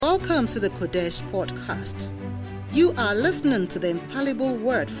Welcome to the Qodesh podcast. You are listening to the infallible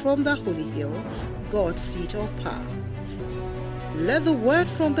word from the Holy Hill, God's seat of power. Let the word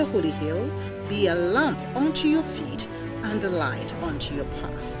from the Holy Hill be a lamp unto your feet and a light unto your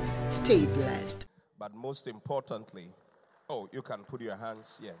path. Stay blessed. But most importantly, you can put your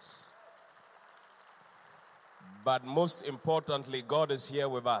hands, yes. But most importantly, God is here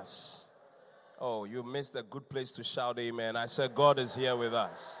with us. Oh, you missed a good place to shout amen. I said God is here with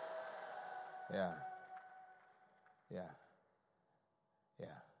us. Yeah.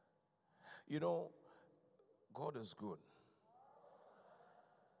 You know, God is good.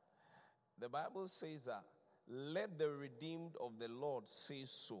 The Bible says that, let the redeemed of the Lord say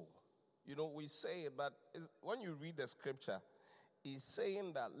so. You know, we say it, but when you read the scripture, he's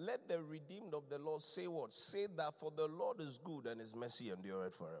saying that, let the redeemed of the Lord say what? Say that, for the Lord is good and his mercy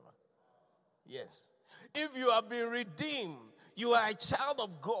endureth forever. Yes. If you have been redeemed, you are a child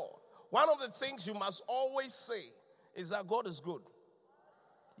of God. One of the things you must always say is that God is good.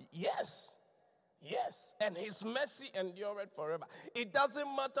 Yes. And his mercy endureth forever. It doesn't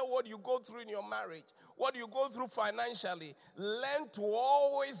matter what you go through in your marriage, what you go through financially. Learn to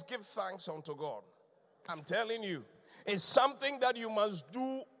always give thanks unto God. I'm telling you, it's something that you must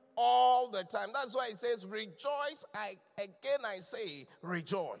do all the time. That's why it says, rejoice. I say,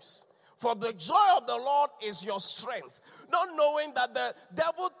 rejoice. For the joy of the Lord is your strength. Not knowing that the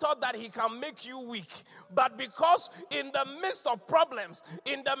devil thought that he can make you weak. But because in the midst of problems,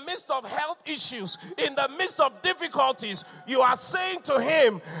 in the midst of health issues, in the midst of difficulties, you are saying to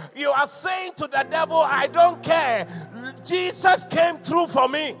him, you are saying to the devil, I don't care. Jesus came through for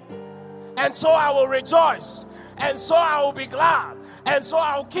me. And so I will rejoice. And so I will be glad. And so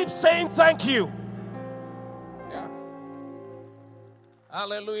I will keep saying thank you. Yeah.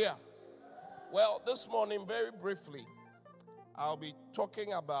 Hallelujah. Well, this morning, very briefly, I'll be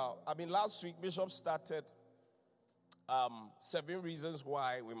talking about, last week, Bishop started 7 reasons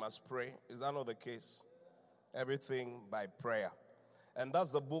why we must pray. Is that not the case? Everything by prayer. And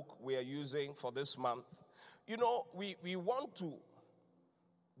that's the book we are using for this month. You know, we want to,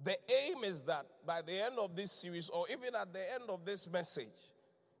 the aim is that by the end of this series, or even at the end of this message,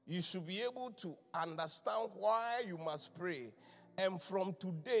 you should be able to understand why you must pray. And from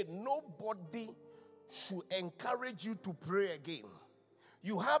today, nobody should encourage you to pray again.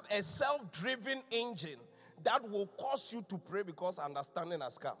 You have a self-driven engine that will cause you to pray because understanding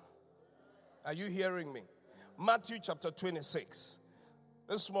has come. Are you hearing me? Matthew chapter 26.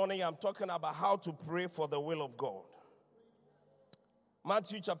 This morning I'm talking about how to pray for the will of God.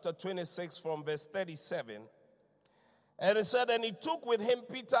 Matthew chapter 26 from verse 37. And it said, and he took with him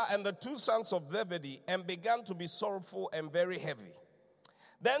Peter and the 2 sons of Zebedee, and began to be sorrowful and very heavy.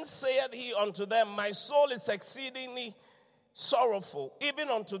 Then saith he unto them, my soul is exceedingly sorrowful, even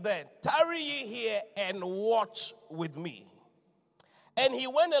unto death. Tarry ye here and watch with me. And he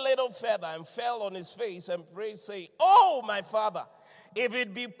went a little further and fell on his face and prayed, saying, oh, my Father, if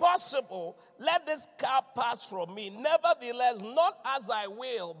it be possible, let this cup pass from me. Nevertheless, not as I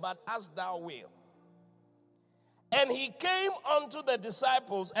will, but as thou wilt. And he came unto the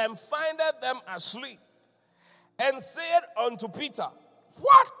disciples and findeth them asleep, and said unto Peter,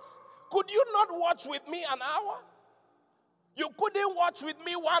 what? Could you not watch with me an hour? You couldn't watch with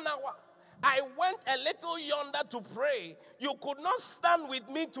me 1 hour. I went a little yonder to pray. You could not stand with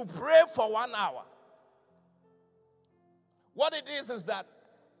me to pray for 1 hour. What it is that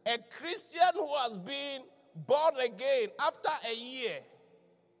a Christian who has been born again after a year,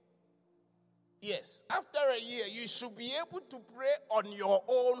 yes, after a year, you should be able to pray on your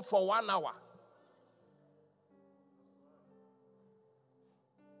own for 1 hour.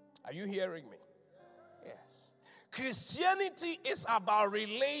 Are you hearing me? Yes. Christianity is about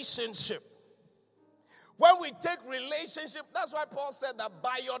relationship. When we take relationship, that's why Paul said that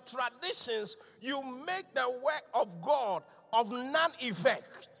by your traditions, you make the work of God of none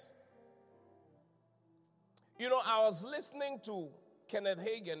effect. You know, I was listening to Kenneth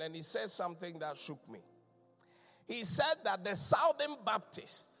Hagin, and he said something that shook me. He said that the Southern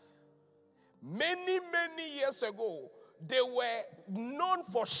Baptists, many years ago, they were known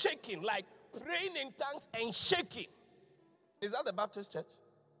for shaking, like praying in tongues and shaking. Is that the Baptist church?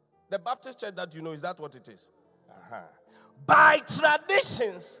 The Baptist church that you know, is that what it is? Uh-huh. By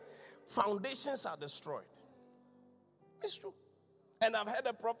traditions, foundations are destroyed. It's true. And I've heard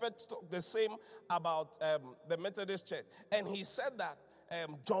a prophet talk the same about the Methodist church. And he said that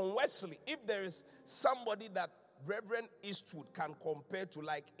John Wesley, if there is somebody that Reverend Eastwood can compare to,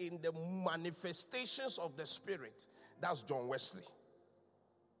 like in the manifestations of the Spirit, that's John Wesley.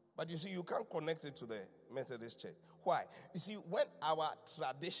 But you see, you can't connect it to the Methodist church. Why? You see, when our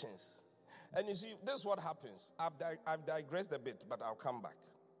traditions, and you see, this is what happens. I've digressed a bit, but I'll come back.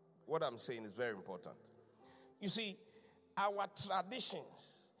 What I'm saying is very important. You see, our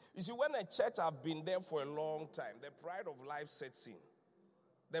traditions. You see, when a church has been there for a long time, the pride of life sets in.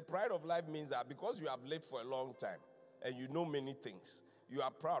 The pride of life means that because you have lived for a long time and you know many things, you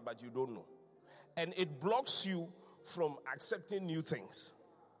are proud, but you don't know. And it blocks you from accepting new things.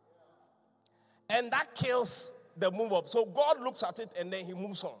 And that kills the move up. So God looks at it and then he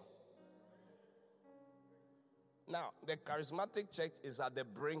moves on. Now, the charismatic church is at the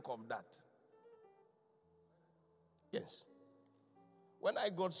brink of that. Yes. When I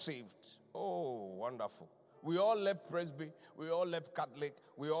got saved, oh, wonderful. We all left Presby, we all left Catholic,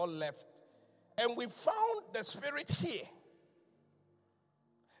 we all left. And we found the Spirit here.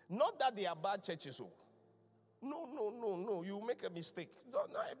 Not that they are bad churches. No. You make a mistake.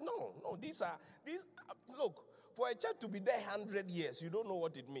 No. Look, for a church to be there 100 years, you don't know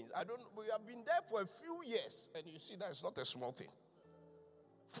what it means. We have been there for a few years, and you see that it's not a small thing.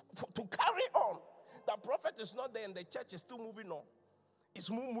 To carry on, the prophet is not there, and the church is still moving on. It's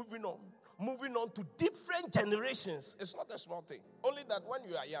moving on to different generations. It's not a small thing. Only that when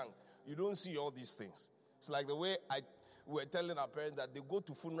you are young, you don't see all these things. It's like the way we were telling our parents that they go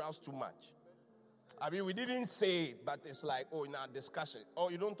to funerals too much. I mean, we didn't say it, but it's like, in our discussion.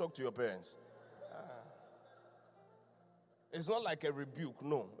 You don't talk to your parents. It's not like a rebuke,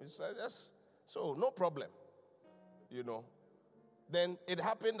 no. It's just, so no problem, Then it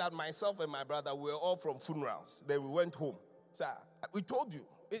happened that myself and my brother were all from funerals. Then we went home. So we told you.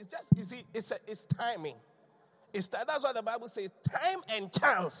 It's just, you see, it's timing. That's why the Bible says time and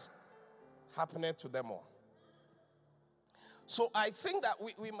chance happened to them all. So I think that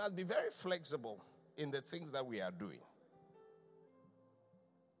we must be very flexible in the things that we are doing.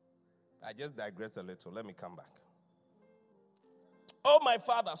 I just digressed a little. Let me come back. Oh, my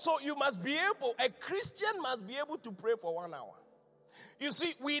Father. So a Christian must be able to pray for 1 hour. You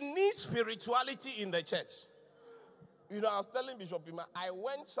see, we need spirituality in the church. I was telling Bishop Ima, I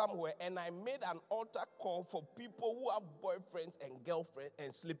went somewhere and I made an altar call for people who have boyfriends and girlfriends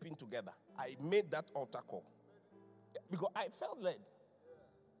and sleeping together. I made that altar call. Because I felt led.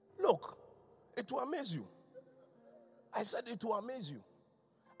 Look, it will amaze you. I said it will amaze you.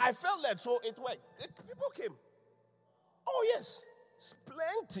 I felt led, so it worked. People came. Oh, yes. It's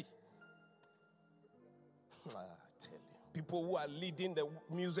plenty. I tell you. People who are leading the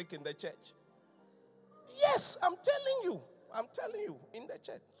music in the church. Yes, I'm telling you, in the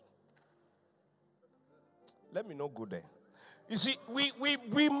church. Let me not go there. You see,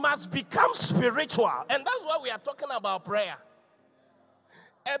 we must become spiritual. And that's why we are talking about prayer.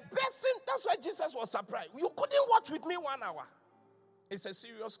 A person, that's why Jesus was surprised. You couldn't watch with me 1 hour. It's a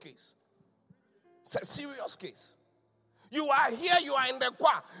serious case. It's a serious case. You are here, you are in the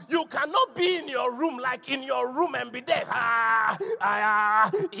choir. You cannot be in your room and be there.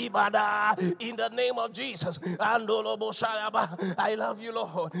 Ibada, in the name of Jesus. I love you,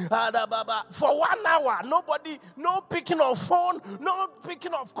 Lord. For 1 hour, nobody, no picking of phone, no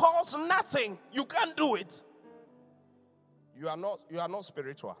picking of calls, nothing. You can't do it. You are not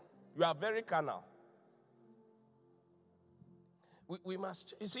spiritual. You are very carnal. We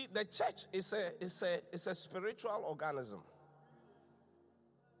must, you see, the church is a spiritual organism.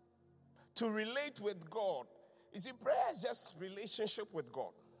 To relate with God, you see, prayer is just relationship with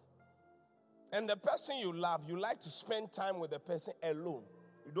God. And the person you love, you like to spend time with the person alone.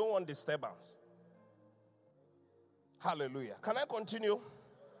 You don't want disturbance. Hallelujah. Can I continue?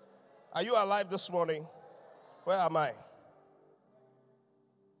 Are you alive this morning? Where am I?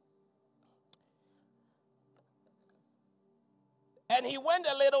 And he went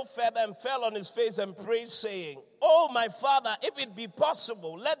a little further and fell on his face and prayed, saying, Oh, my Father, if it be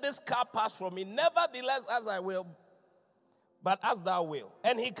possible, let this cup pass from me. Nevertheless, as I will, but as thou wilt.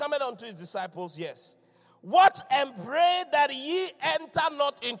 And he cometh unto his disciples, yes. Watch and pray that ye enter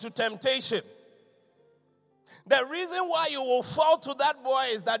not into temptation. The reason why you will fall to that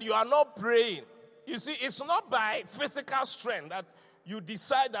boy is that you are not praying. You see, it's not by physical strength that you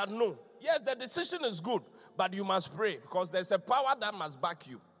decide that no. Yes, the decision is good. But you must pray because there's a power that must back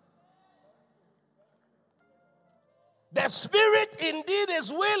you. The spirit indeed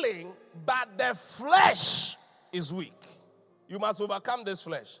is willing, but the flesh is weak. You must overcome this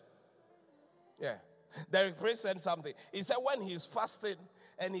flesh. Yeah. Derek Prince said something. He said when he's fasting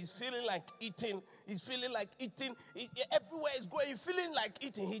and he's feeling like eating, everywhere is going, he's feeling like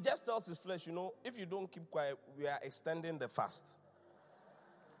eating. He just tells his flesh, if you don't keep quiet, we are extending the fast.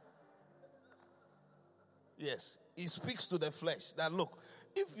 Yes, he speaks to the flesh that look,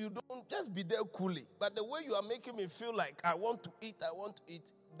 if you don't, just be there coolly. But the way you are making me feel like I want to eat,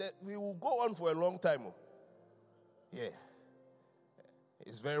 that we will go on for a long time. Yeah.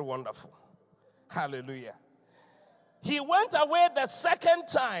 It's very wonderful. Hallelujah. He went away the second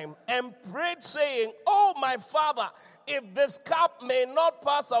time and prayed, saying, "Oh, my Father, if this cup may not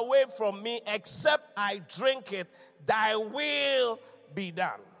pass away from me except I drink it, thy will be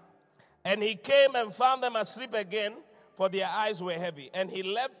done." And he came and found them asleep again, for their eyes were heavy. And he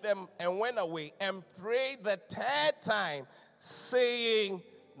left them and went away and prayed the third time, saying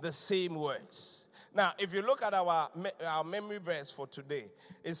the same words. Now, if you look at our memory verse for today,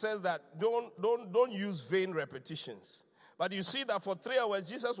 it says that don't use vain repetitions. But you see that for 3 hours,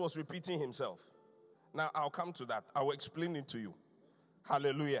 Jesus was repeating himself. Now, I'll come to that. I will explain it to you.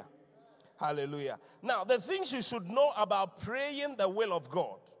 Hallelujah. Hallelujah. Now, the things you should know about praying the will of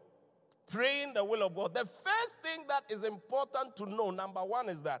God. Praying the will of God. The first thing that is important to know, number one,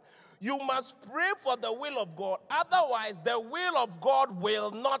 is that you must pray for the will of God. Otherwise, the will of God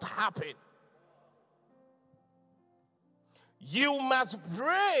will not happen. You must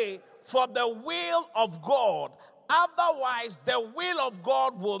pray for the will of God. Otherwise, the will of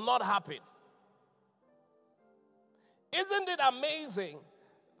God will not happen. Isn't it amazing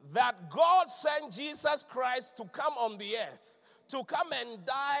that God sent Jesus Christ to come on the earth, to come and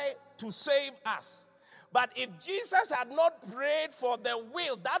die to save us? But if Jesus had not prayed for the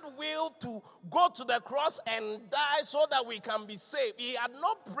will, that will to go to the cross and die so that we can be saved, he had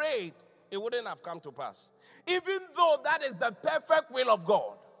not prayed, it wouldn't have come to pass. Even though that is the perfect will of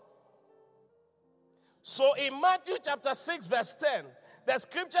God. So in Matthew chapter 6 verse 10, the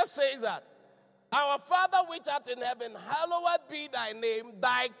scripture says that, "Our Father which art in heaven, hallowed be thy name,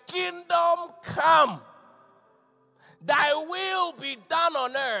 thy kingdom come. Thy will be done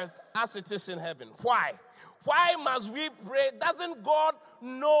on earth as it is in heaven." Why? Why must we pray? Doesn't God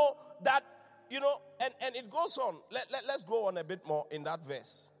know that, and it goes on. Let's go on a bit more in that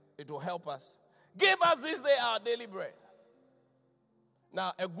verse. It will help us. "Give us this day our daily bread."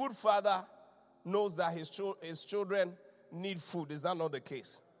 Now, a good father knows that his children need food. Is that not the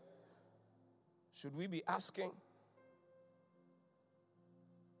case? Should we be asking?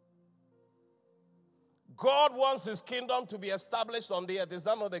 God wants his kingdom to be established on the earth. Is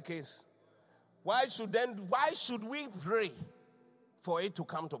that not the case? Why should we pray for it to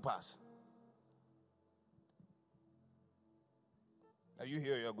come to pass? Are you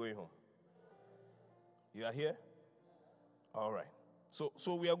here or you are going home? You are here? All right.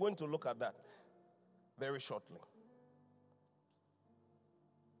 So we are going to look at that very shortly.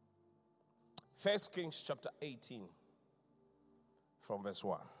 1 Kings chapter 18 from verse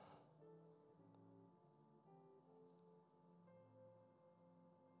 1.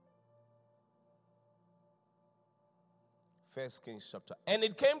 First Kings chapter. "And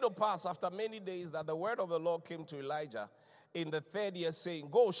it came to pass after many days that the word of the Lord came to Elijah in the 3rd year, saying,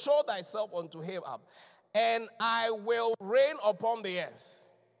 Go, show thyself unto Ahab, and I will rain upon the earth."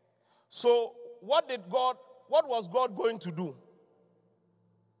 So what was God going to do?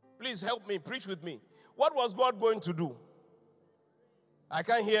 Please help me, preach with me. What was God going to do? I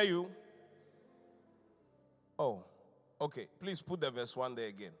can't hear you. Oh, okay. Please put the verse 1 there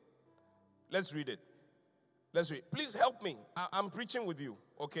again. Let's read it. Please help me. I'm preaching with you.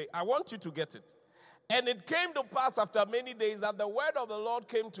 Okay, I want you to get it. "And it came to pass after many days that the word of the Lord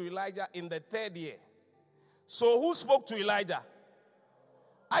came to Elijah in the 3rd year." So who spoke to Elijah?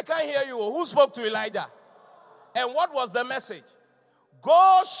 I can't hear you. Who spoke to Elijah? And what was the message?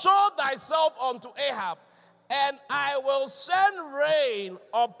 "Go show thyself unto Ahab, and I will send rain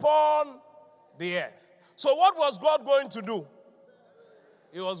upon the earth." So what was God going to do?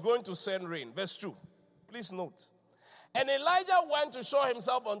 He was going to send rain. Verse 2. Please note. "And Elijah went to show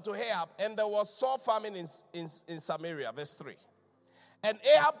himself unto Ahab, and there was sore famine in Samaria." Verse 3. "And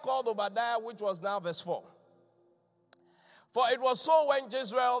Ahab called Obadiah," which was now verse 4. "For it was so when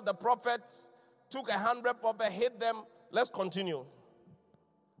Jezreel the prophet took 100 prophets, hid them." Let's continue.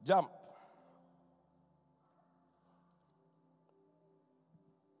 Jump.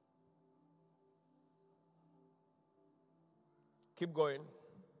 Keep going.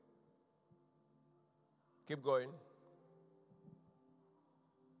 Keep going.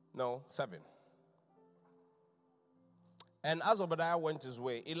 No, 7. "And as Obadiah went his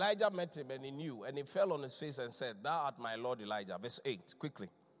way, Elijah met him, and he knew, and he fell on his face and said, Thou art my Lord Elijah." Verse 8, quickly.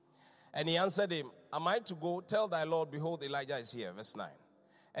 "And he answered him, Am I to go? Tell thy Lord, behold, Elijah is here." Verse 9.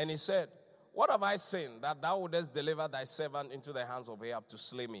 "And he said, What have I sinned, that thou wouldest deliver thy servant into the hands of Ahab to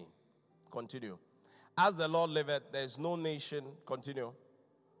slay me?" Continue. "As the Lord liveth, there is no nation." Continue.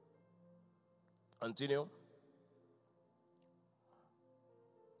 Continue.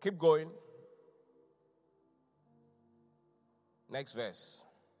 Keep going. Next verse.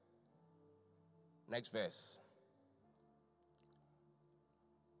 Next verse.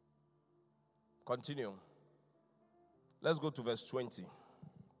 Continue. Let's go to verse 20.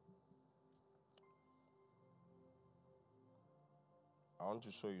 I want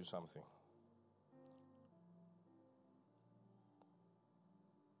to show you something.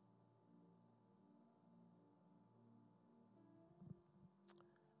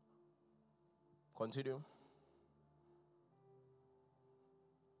 Continue.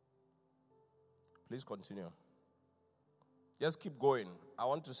 Please continue. Just keep going. I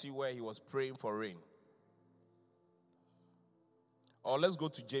want to see where he was praying for rain. Or let's go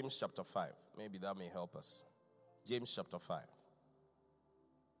to James chapter 5. Maybe that may help us. James chapter 5.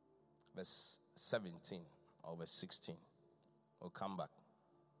 Verse 17 or verse 16. We'll come back.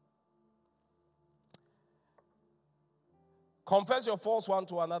 Confess your faults one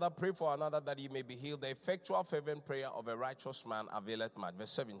to another, pray for another that ye may be healed. The effectual fervent prayer of a righteous man availeth much.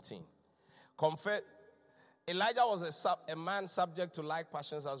 Verse 17. Confess. Elijah was a man subject to like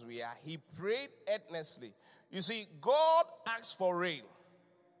passions as we are. He prayed earnestly. You see, God asked for rain.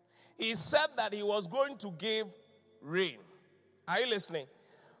 He said that he was going to give rain. Are you listening?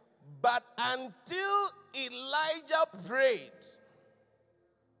 But until Elijah prayed,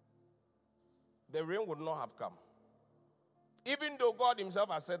 the rain would not have come. Even though God himself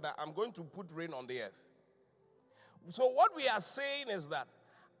has said that I'm going to put rain on the earth. So what we are saying is that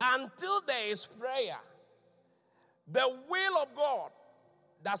until there is prayer, the will of God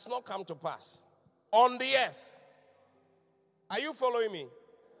does not come to pass on the earth. Are you following me?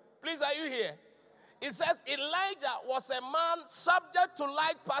 Please, are you here? It says Elijah was a man subject to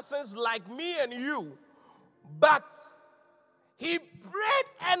like persons like me and you, but he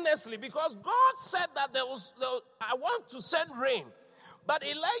prayed earnestly because God said that I want to send rain. But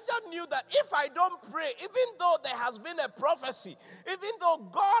Elijah knew that if I don't pray, even though there has been a prophecy, even though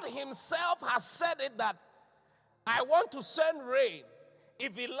God himself has said it that I want to send rain,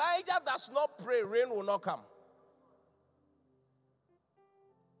 if Elijah does not pray, rain will not come.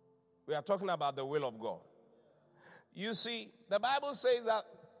 We are talking about the will of God. You see, the Bible says that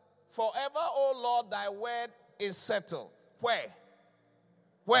forever, O Lord, thy word is settled. Where?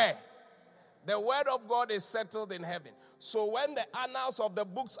 Where? The word of God is settled in heaven. So when the annals of the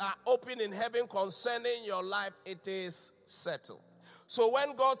books are open in heaven concerning your life, it is settled. So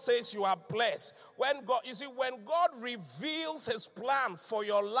when God says you are blessed, when God reveals his plan for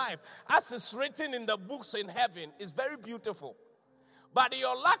your life, as is written in the books in heaven, it's very beautiful. But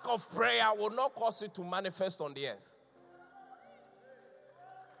your lack of prayer will not cause it to manifest on the earth.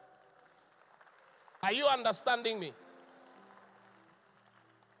 Are you understanding me?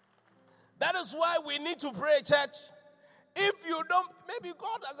 That is why we need to pray, church. If you don't, maybe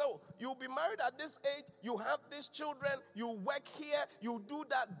God has said, you'll be married at this age, you have these children, you work here, you do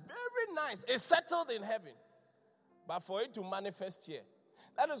that. Very nice. It's settled in heaven. But for it to manifest here,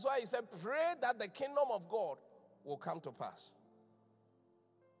 that is why he said, pray that the kingdom of God will come to pass.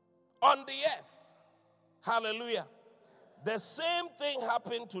 On the earth. Hallelujah. The same thing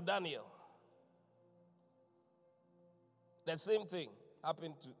happened to Daniel. The same thing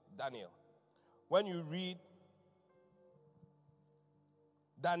happened to Daniel. When you read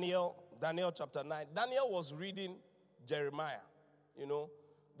Daniel chapter 9, Daniel was reading Jeremiah. You know,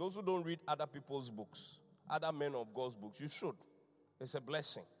 those who don't read other people's books, other men of God's books, you should. It's a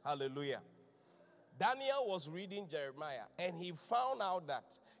blessing. Hallelujah. Daniel was reading Jeremiah, and he found out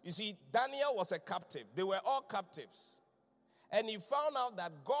that, you see, Daniel was a captive. They were all captives. And he found out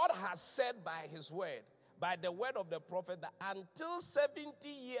that God has said by his word, by the word of the prophet, that until 70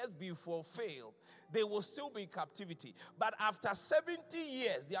 years be fulfilled, they will still be in captivity. But after 70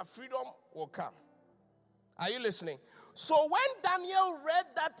 years, their freedom will come. Are you listening? So when Daniel read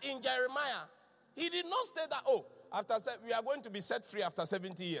that in Jeremiah, he did not say that, we are going to be set free after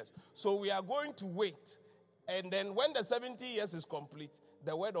 70 years. So we are going to wait. And then when the 70 years is complete,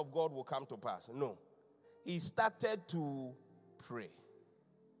 the word of God will come to pass. No. He started to pray.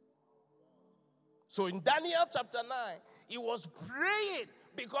 So in Daniel chapter 9, he was praying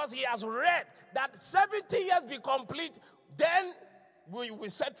because he has read that 70 years be complete, then we will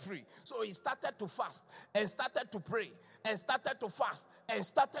set free. So he started to fast and started to pray and started to fast and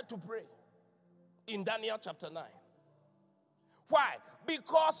started to pray in Daniel chapter 9. Why?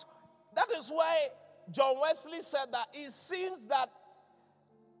 Because that is why John Wesley said that it seems that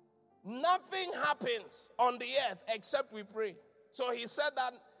nothing happens on the earth except we pray. So he said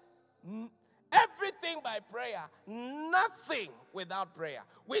that everything by prayer, nothing without prayer.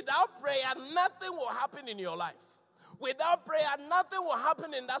 Without prayer, nothing will happen in your life. Without prayer, nothing will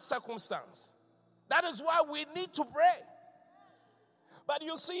happen in that circumstance. That is why we need to pray. But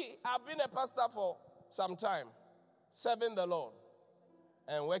you see, I've been a pastor for some time, serving the Lord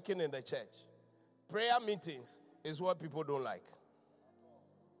and working in the church. Prayer meetings is what people don't like.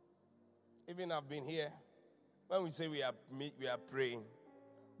 Even I've been here, when we say we are praying,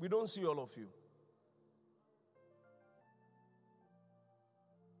 we don't see all of you.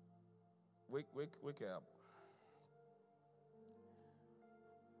 Wake up.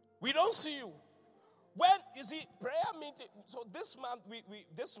 We don't see you. When you see prayer meeting, so this month,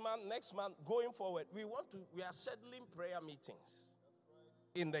 next month, going forward, we are scheduling prayer meetings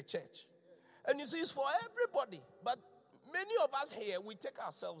in the church. And you see, it's for everybody. But many of us here, we take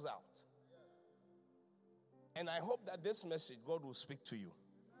ourselves out. And I hope that this message, God will speak to you.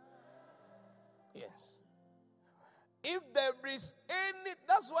 Yes. If there is any,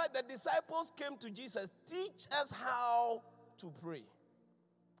 that's why the disciples came to Jesus, teach us how to pray.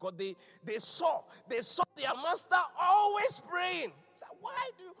 Because they saw their master always praying. So why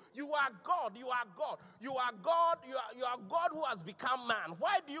do you are God, you are God, you are God, you are God who has become man.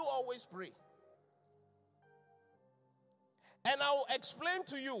 Why do you always pray? And I will explain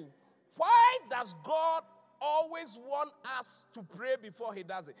to you, why does God always want us to pray before he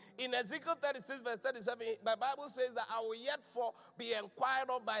does it? In Ezekiel 36 verse 37, the Bible says that I will yet be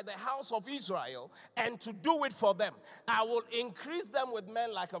inquired of by the house of Israel and to do it for them. I will increase them with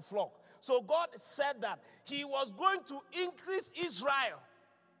men like a flock. So God said that he was going to increase Israel.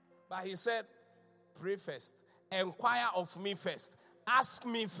 But he said, pray first. Inquire of me first. Ask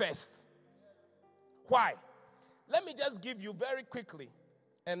me first. Why? Let me just give you very quickly,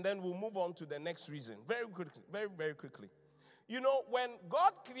 and then we'll move on to the next reason. Very quickly, very, very quickly. You know, when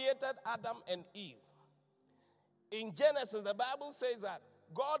God created Adam and Eve, in Genesis, the Bible says that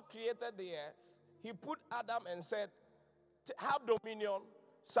God created the earth. He put Adam and said, have dominion,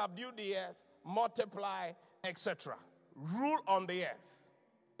 subdue the earth, multiply, etc. Rule on the earth.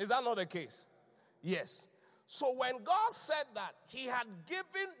 Is that not the case? Yes. So when God said that, he had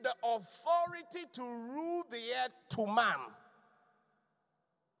given the authority to rule the earth to man.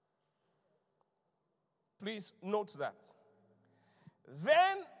 Please note that.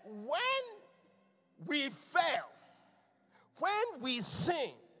 Then when we fell, when we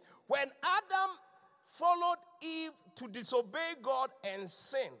sinned, when Adam followed Eve to disobey God and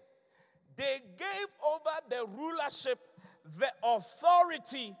sin, they gave over the rulership, the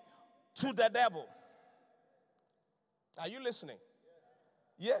authority to the devil. Are you listening?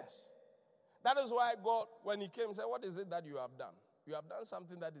 Yes. That is why God, when he came, said, what is it that you have done? You have done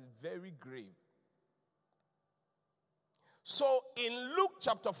something that is very grave. So in Luke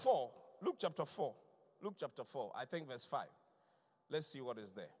chapter 4, I think verse 5. Let's see what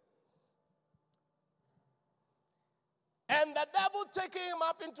is there. And the devil, taking him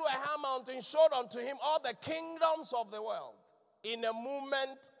up into a high mountain, showed unto him all the kingdoms of the world in a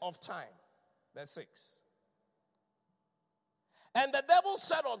moment of time. Verse 6. And the devil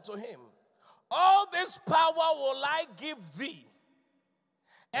said unto him, all this power will I give thee,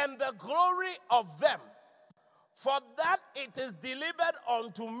 and the glory of them, for that it is delivered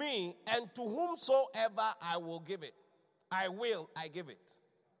unto me, and to whomsoever I will give it. I give it.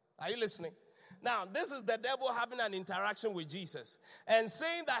 Are you listening? Now, this is the devil having an interaction with Jesus and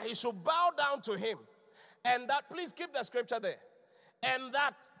saying that he should bow down to him. And that, please keep the scripture there. And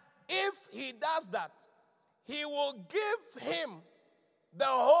that if he does that, he will give him the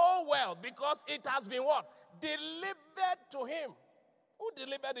whole world, because it has been what? Delivered to him. Who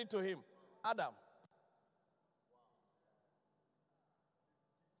delivered it to him? Adam.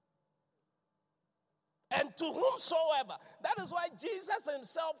 And to whomsoever. That is why Jesus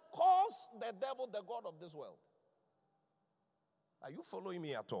himself calls the devil the God of this world. Are you following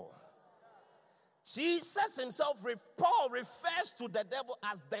me at all? Jesus himself, Paul refers to the devil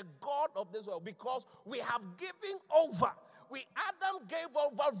as the God of this world, because we have given over. Adam gave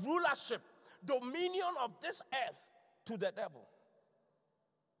over rulership, dominion of this earth to the devil.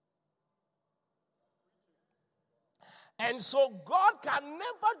 And so God can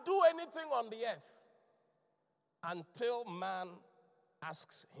never do anything on the earth until man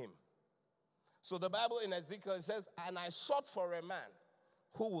asks him. So the Bible in Ezekiel says, and I sought for a man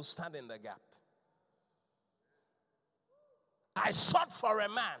who will stand in the gap. I sought for a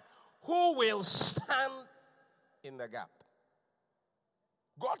man who will stand in the gap.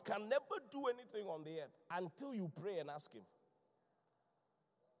 God can never do anything on the earth until you pray and ask him.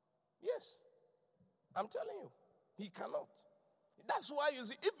 Yes. I'm telling you. He cannot. That's why you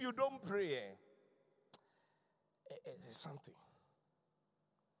see, if you don't pray, it's something.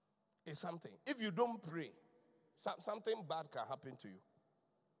 It's something. If you don't pray, something bad can happen to you.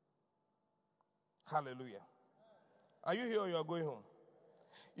 Hallelujah. Are you here or you are going home?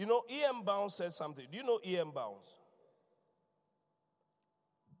 You know, E.M. Bounds said something. Do you know E.M. Bounds?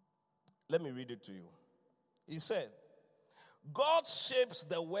 Let me read it to you. He said, God shapes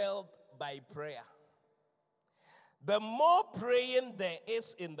the world by prayer. The more praying there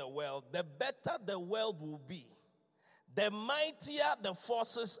is in the world, the better the world will be. The mightier the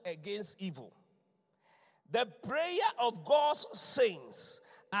forces against evil. The prayer of God's saints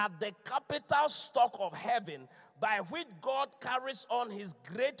are the capital stock of heaven by which God carries on his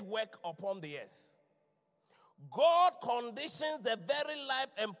great work upon the earth. God conditions the very life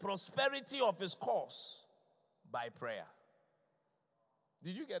and prosperity of his cause by prayer.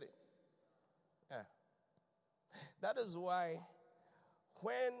 Did you get it? Yeah. That is why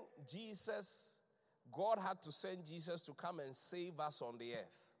when God had to send Jesus to come and save us on the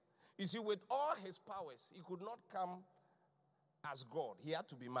earth. You see, with all his powers, he could not come as God. He had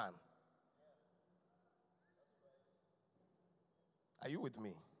to be man. Are you with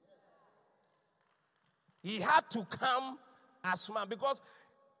me? He had to come as man because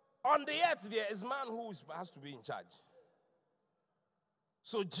on the earth there is man who has to be in charge.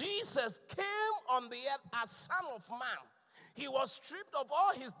 So Jesus came on the earth as Son of Man. He was stripped of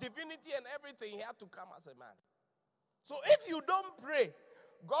all his divinity and everything. He had to come as a man. So if you don't pray,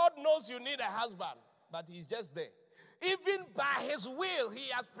 God knows you need a husband, but he's just there. Even by his will, he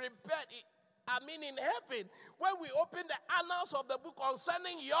has prepared. In heaven, when we open the annals of the book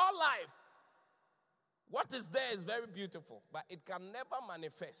concerning your life, what is there is very beautiful, but it can never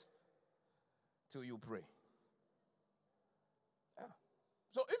manifest till you pray. Yeah.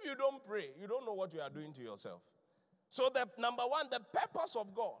 So if you don't pray, you don't know what you are doing to yourself. So the number one, the purpose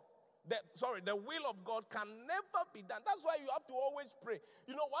of God, the will of God can never be done. That's why you have to always pray.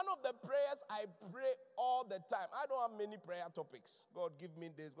 You know, one of the prayers I pray all the time. I don't have many prayer topics. God, give me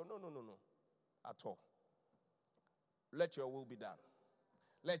this. No. At all. Let your will be done.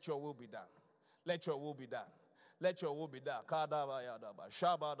 Let your will be done. Let your will be done. Let your will be done.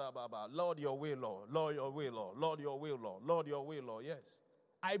 Lord, your will, Lord. Lord, your will, Lord. Lord, your will, Lord. Lord, your will, Lord. Yes.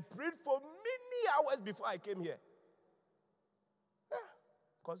 I prayed for many hours before I came here. Yeah.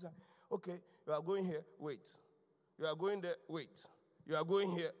 Because, okay, you are going here, wait. You are going there, wait. You are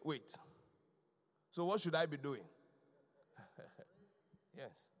going here, wait. So what should I be doing?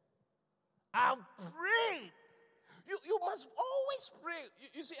 Yes. I've prayed. You must always pray.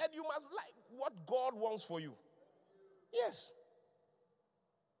 You see, and you must like what God wants for you. Yes.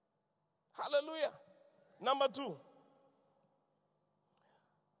 Hallelujah. Number 2.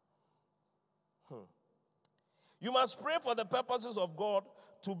 You must pray for the purposes of God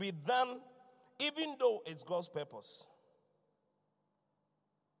to be done, even though it's God's purpose.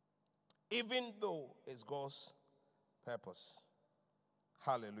 Even though it's God's purpose.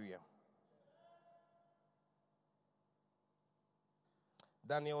 Hallelujah.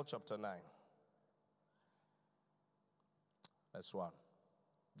 Daniel chapter 9. Verse 1.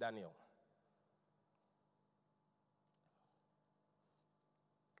 Daniel.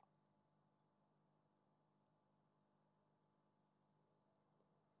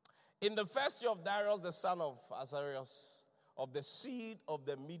 In the first year of Darius, the son of Ahasuerus, of the seed of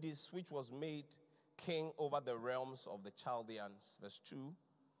the Medes, which was made king over the realms of the Chaldeans. Verse 2.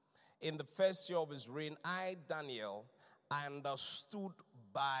 In the first year of his reign, I, Daniel, understood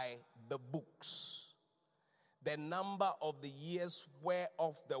by the books the number of the years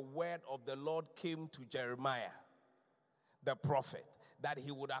whereof the word of the Lord came to Jeremiah, the prophet, that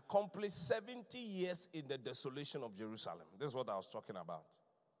he would accomplish 70 years in the desolation of Jerusalem. This is what I was talking about.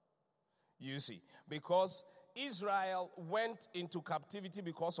 You see, because Israel went into captivity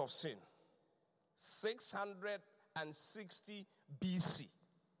because of sin. 660 BC.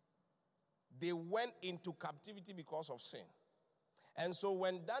 They went into captivity because of sin. And so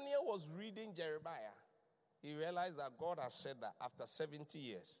when Daniel was reading Jeremiah, he realized that God has said that after 70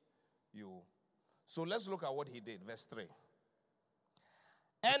 years, So let's look at what he did. Verse 3.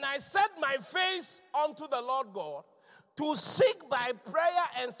 And I set my face unto the Lord God to seek by prayer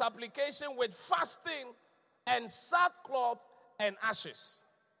and supplication with fasting and sackcloth and ashes.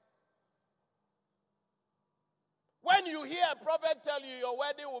 When you hear a prophet tell you your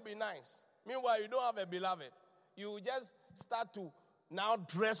wedding will be nice, meanwhile you don't have a beloved, you just start to now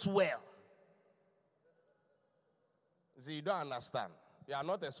dress well. See, you don't understand. You are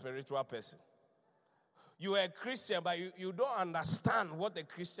not a spiritual person. You are a Christian, but you don't understand what a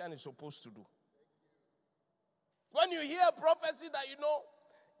Christian is supposed to do. When you hear a prophecy that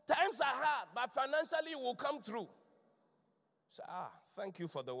times are hard, but financially it will come through. Say, thank you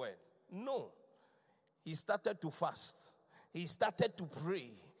for the word. No. he started to fast. He started to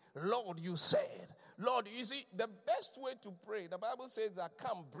pray. Lord, you said. Lord, you see, the best way to pray, the Bible says that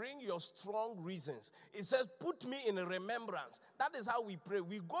come, bring your strong reasons. It says, put me in remembrance. That is how we pray.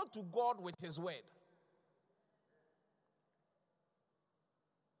 We go to God with his word.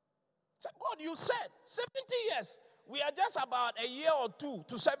 Say, God, you said 70 years. We are just about a year or two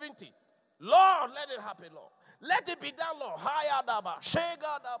to 70. Lord, let it happen, Lord. Let it be done, Lord. Hayadaba,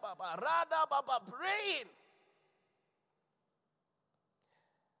 Shegadaba, Radababa, praying.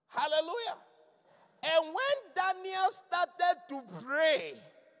 Hallelujah. And when Daniel started to pray,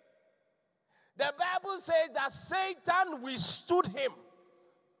 the Bible says that Satan withstood him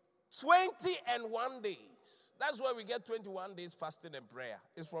 21 days. That's where we get 21 days fasting and prayer.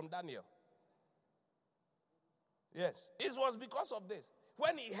 It's from Daniel. Yes, it was because of this.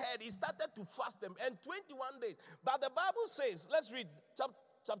 When he heard, he started to fast them, and 21 days. But the Bible says, let's read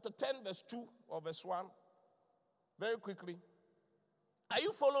chapter 10, verse 2 or verse 1. Very quickly. Are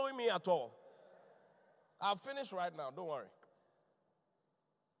you following me at all? I'll finish right now, don't worry.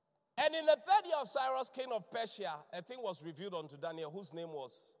 And in the third year of Cyrus, king of Persia, a thing was revealed unto Daniel, whose name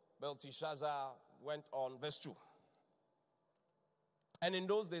was Belteshazzar, went on, verse 2. And in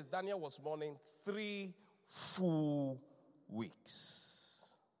those days, Daniel was mourning 3 full weeks.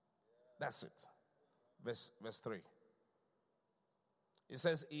 That's it. Verse 3. It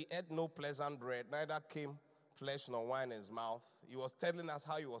says, he ate no pleasant bread, neither came flesh nor wine in his mouth. He was telling us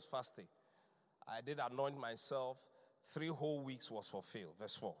how he was fasting. I did anoint myself. 3 whole weeks was fulfilled.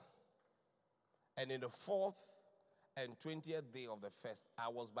 Verse 4. And in the 4th and 20th day of the first, I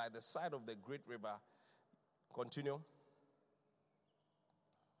was by the side of the great river. Continue.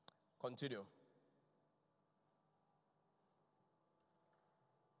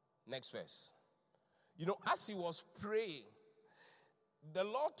 Next verse. You know, as he was praying, the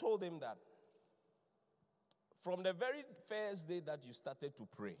Lord told him that from the very first day that you started to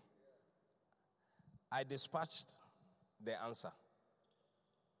pray, I dispatched the answer.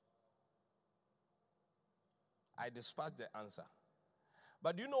 I dispatched the answer.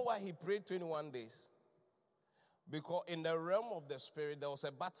 But do you know why he prayed 21 days? Because in the realm of the spirit, there was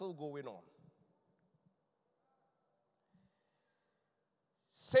a battle going on.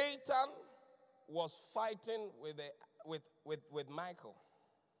 Satan was fighting with Michael.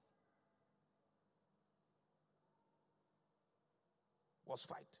 Was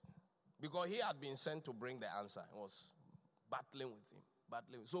fighting. Because he had been sent to bring the answer. He was battling with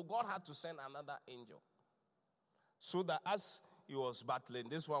him. So God had to send another angel. So that as he was battling,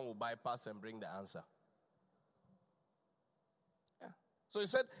 this one will bypass and bring the answer. Yeah. So he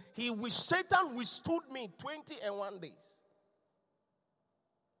said, Satan withstood me 21 days.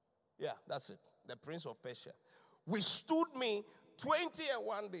 Yeah, that's it. The prince of Persia withstood me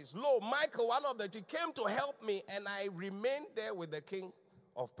 21 days. Lo, Michael, one of the two, came to help me, and I remained there with the king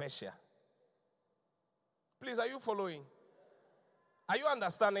of Persia. Please, are you following? Are you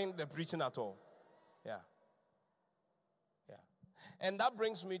understanding the preaching at all? Yeah. Yeah. And that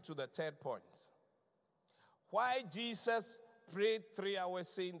brings me to the third point. Why Jesus prayed 3 hours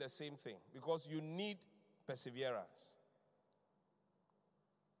saying the same thing? Because you need perseverance.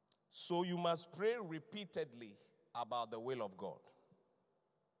 So you must pray repeatedly about the will of God.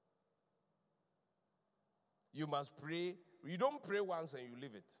 You must pray. You don't pray once and you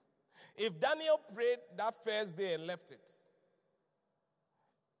leave it. If Daniel prayed that first day and left it,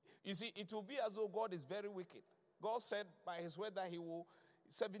 you see, it will be as though God is very wicked. God said by his word that he will,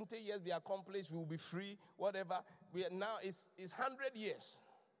 70 years be accomplished, we will be free, whatever. Now it's 100 years.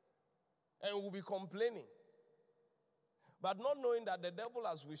 And we will be complaining. But not knowing that the devil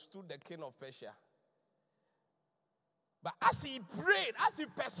has withstood the king of Persia. But as he prayed, as he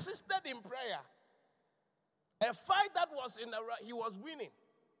persisted in prayer, a fight that was he was winning.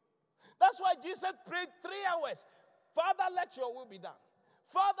 That's why Jesus prayed 3 hours. Father, let your will be done.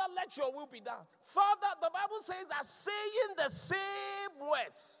 Father, let your will be done. Father, the Bible says that saying the same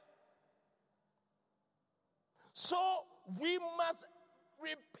words. So we must,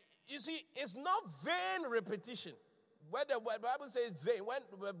 you see, it's not vain repetition. When the Bible says vain, when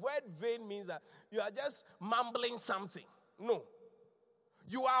the word vain means that you are just mumbling something. No.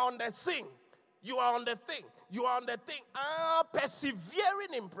 You are on the thing. You are on the thing. You are on the thing.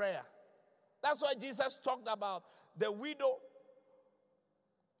 Persevering in prayer. That's why Jesus talked about the widow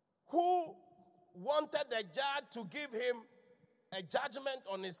who wanted the judge to give him a judgment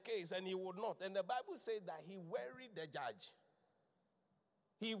on his case, and he would not. And the Bible says that he worried the judge.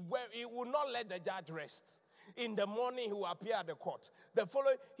 He would not let the judge rest. In the morning, he will appear at the court. The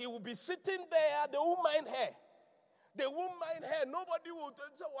following, he will be sitting there, they won't mind her. They won't mind her. Nobody will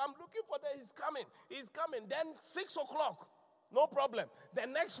say, oh, I'm looking for that. He's coming. He's coming. Then 6 o'clock, no problem. The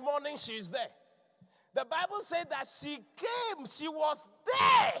next morning, she's there. The Bible said that she came. She was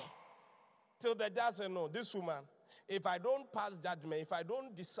there. Till the judge said, no, this woman, if I don't pass judgment, if I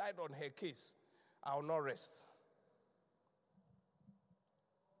don't decide on her case, I will not rest.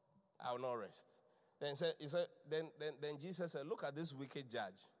 I will not rest. Then Jesus said, look at this wicked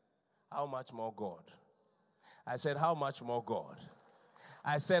judge. How much more God? I said, how much more God?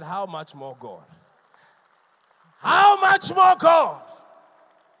 I said, how much more God? How much more God?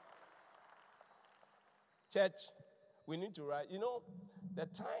 Church, we need to write. You know, the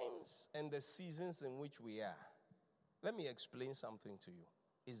times and the seasons in which we are, let me explain something to you.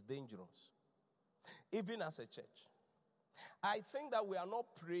 It's dangerous. Even as a church. I think that we are not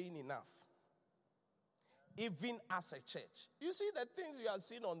praying enough. Even as a church. You see the things you have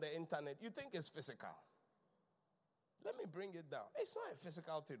seen on the internet, you think it's physical. Let me bring it down. It's not a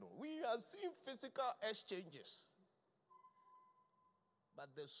physical thing. We are seeing physical exchanges.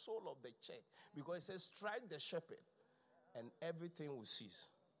 But the soul of the church, because it says, strike the shepherd, and everything will cease.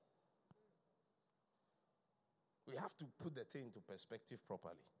 We have to put the thing into perspective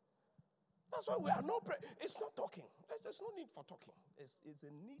properly. That's why we are not praying. It's not talking. There's no need for talking. It's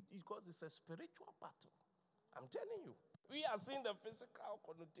a need because it's a spiritual battle. I'm telling you. We are seeing the physical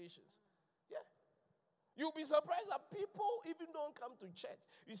connotations. Yeah. You'll be surprised that people even don't come to church.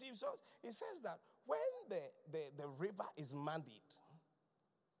 You see, it says that when the river is muddied,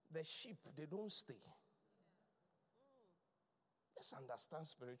 the sheep, they don't stay. Let's understand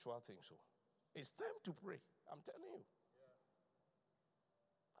spiritual things. So it's time to pray. I'm telling you.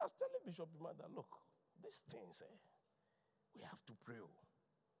 I was telling Bishop Imada, look, these things, we have to pray.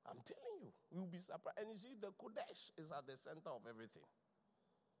 I'm telling you, you'll be surprised. And you see, the Qodesh is at the center of everything.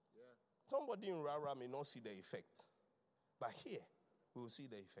 Yeah. Somebody in Rara may not see the effect. But here, we will see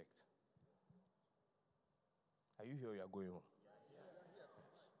the effect. Are you here? You are going home? Yes.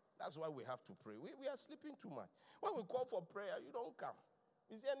 That's why we have to pray. We are sleeping too much. When we call for prayer, you don't come.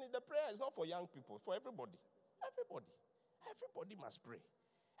 You see, the prayer is not for young people, for everybody. Everybody must pray.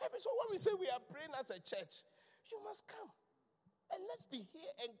 So when we say we are praying as a church, you must come. And let's be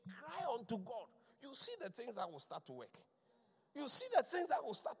here and cry unto God. You see the things that will start to work. You see the things that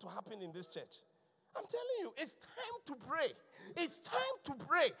will start to happen in this church. I'm telling you, it's time to pray. It's time to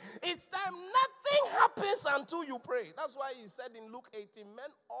pray. It's time. Nothing happens until you pray. That's why he said in Luke 18, men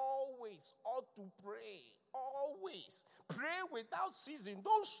always ought to pray. Always. Pray without ceasing.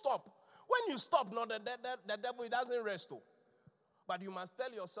 Don't stop. When you stop, no, the devil doesn't rest. Too. But you must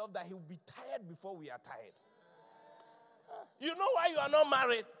tell yourself that he will be tired before we are tired. You know why you are not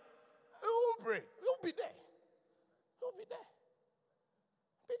married? You won't pray. You'll be there. You'll be there.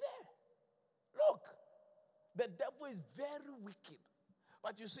 Be there. Look, the devil is very wicked.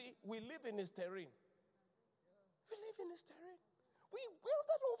 But you see, we live in his terrain. We live in his terrain. We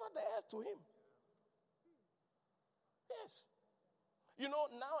wielded over the earth to him. Yes. You know,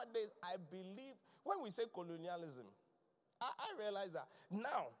 nowadays, I believe, when we say colonialism, I realize that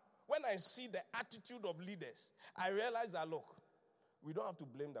now, when I see the attitude of leaders, I realize that, look, we don't have to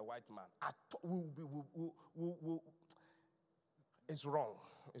blame the white man. It's wrong.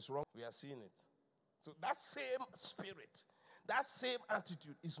 It's wrong. We are seeing it. So that same spirit, that same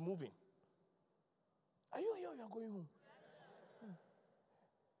attitude is moving. Are you here? You are going home.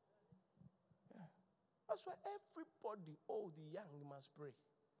 Yeah. That's why everybody, old, young, you must pray.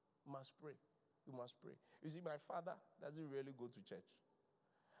 You must pray. You must pray. You see, my father doesn't really go to church.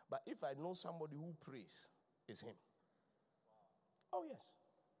 But if I know somebody who prays, it's him. Oh, yes.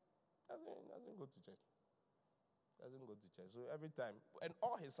 Doesn't go to church. Doesn't go to church. So every time, and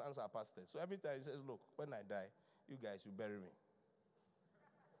all his sons are pastors. So every time he says, look, when I die, you guys, you bury me.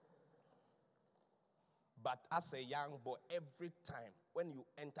 But as a young boy, every time when you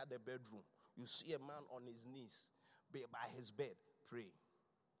enter the bedroom, you see a man on his knees by his bed, praying.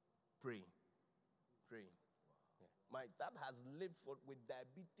 Praying. Praying. Yeah. My dad has lived with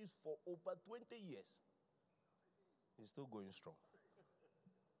diabetes for over 20 years. He's still going strong.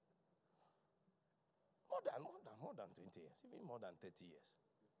 More than 20 years, even more than 30 years.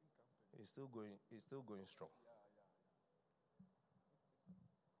 He's still going strong.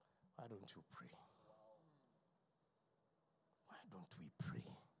 Why don't you pray? Why don't we pray?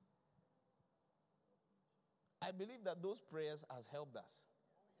 I believe that those prayers has helped us.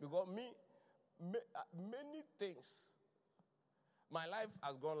 Because many things, my life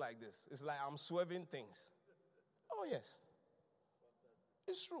has gone like this. It's like I'm swerving things. Oh, yes.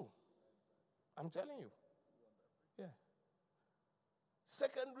 It's true. I'm telling you. Yeah.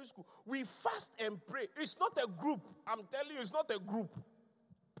 secondary school. We fast and pray. It's not a group. I'm telling you, it's not a group.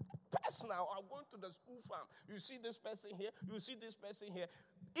 Personal, I'm going to the school farm. You see this person here. You see this person here.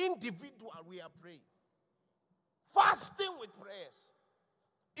 Individual, we are praying. Fasting with prayers.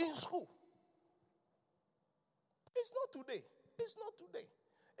 In school. It's not today. It's not today.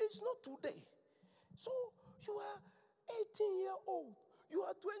 It's not today. So, you are 18-year-old. You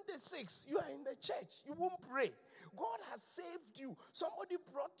are 26. You are in the church. You won't pray. God has saved you. Somebody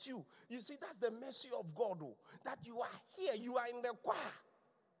brought you. You see, that's the mercy of God, oh, that you are here. You are in the choir.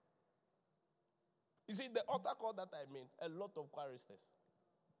 You see, the altar call that I made, a lot of choristers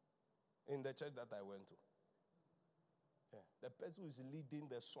in the church that I went to. Yeah. The person who is leading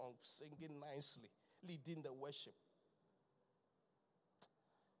the song, singing nicely, leading the worship.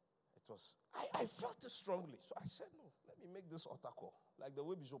 It was, I felt it strongly. So I said, no, let me make this altar call. Like the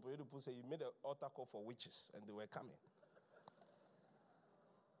way Bishop Oyedepo said, he made an altar call for witches, and they were coming.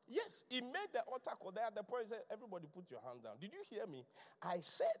 Yes, he made the altar call. There at the point, he said, everybody put your hand down. Did you hear me? I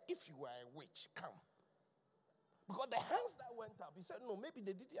said, if you are a witch, come. Because the hands that went up, he said, no, maybe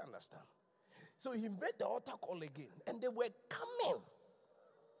they didn't understand. So he made the altar call again, and they were coming.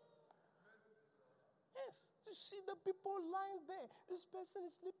 Yes, you see the people lying there. This person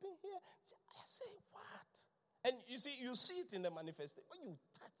is sleeping here. I say, what? And you see it in the manifestation. When you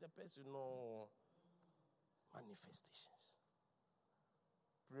touch the person, no manifestations.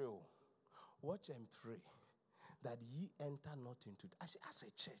 Pray, watch and pray that ye enter not into. As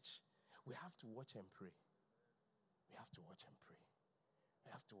a church, we have to watch and pray. We have to watch and pray.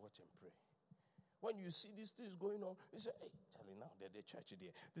 We have to watch and pray. When you see these things going on, you say, hey, Charlie, now there's the church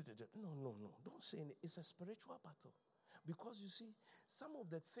there. No. Don't say anything. It's a spiritual battle. Because you see, some of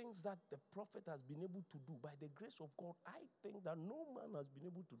the things that the prophet has been able to do by the grace of God, I think that no man has been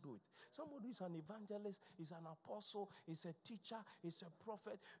able to do it. Somebody is an evangelist, is an apostle, is a teacher, is a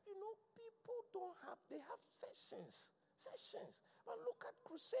prophet. You know, people they have sessions. But look at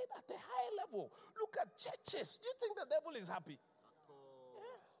crusade at a high level. Look at churches. Do you think the devil is happy?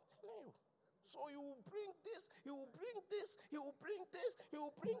 Yeah, I'm telling you. So he will bring this, he will bring this, he will bring this, he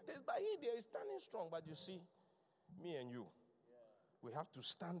will bring this. But he there is standing strong. But you see, me and you, we have to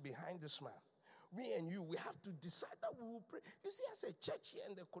stand behind this man. Me and you, we have to decide that we will pray. You see, as a church here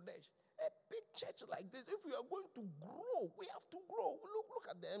in the Qodesh, a big church like this, if we are going to grow, we have to grow. Look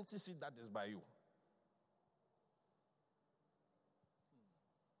at the empty seat that is by you.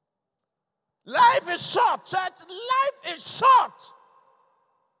 Life is short, church. Life is short.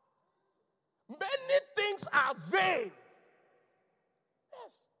 Many things are vain.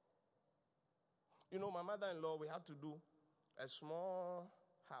 Yes. You know, my mother-in-law, we had to do a small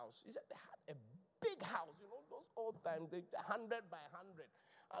house. He said they had a big house. You know, those old times, 100 by 100.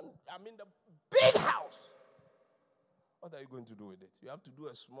 And I mean, the big house. What are you going to do with it? You have to do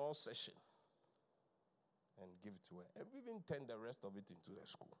a small session and give it to her. And we even turn the rest of it into a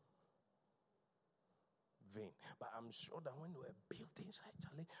school. Vain. But I'm sure that when we are building inside,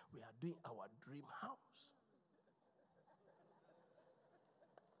 Charlie, we are doing our dream house.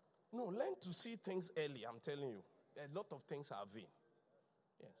 No, learn to see things early. I'm telling you, a lot of things are vain.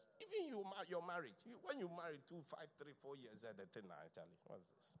 Yes, even you're married. When you marry 2, 5, 3, 4 years, the thing, Charlie, what's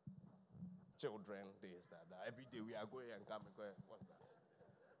this? Children, this, that. Every day we are going and coming. What's that?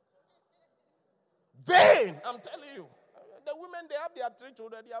 Vain. I'm telling you, the women, they have their 3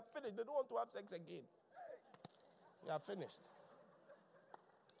 children. They are finished. They don't want to have sex again. We are finished.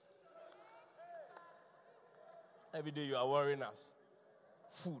 Every day you are worrying us.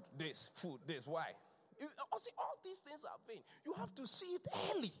 Food, this. Why? See, all these things are vain. You have to see it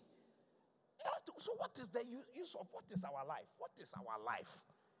early. So what is the use of what is our life? What is our life?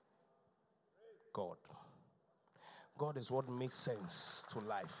 God. God is what makes sense to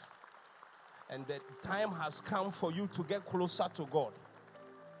life. And the time has come for you to get closer to God.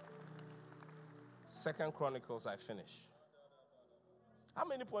 2 Chronicles, I finish. How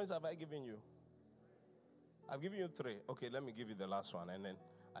many points have I given you? I've given you 3. Okay, let me give you the last one and then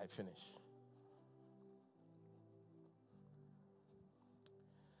I finish.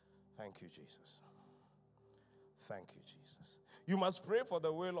 Thank you, Jesus. Thank you, Jesus. You must pray for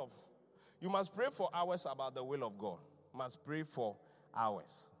you must pray for hours about the will of God. You must pray for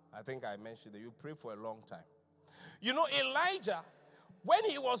hours. I think I mentioned that you pray for a long time. You know, Elijah, when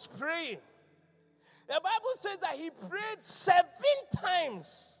he was praying, the Bible says that he prayed 7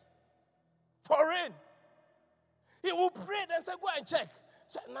 times for rain. He will pray and say, go and check.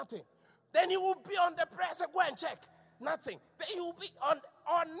 Say nothing. Then he will be on the prayer, say, go and check. Nothing. Then he will be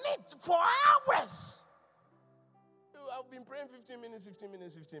on it for hours. You have been praying 15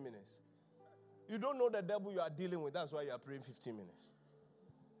 minutes. You don't know the devil you are dealing with. That's why you are praying 15 minutes.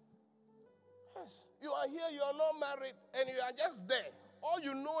 Yes. You are here, you are not married, and you are just there. All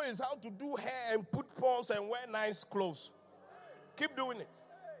you know is how to do hair and put pawns and wear nice clothes. Keep doing it.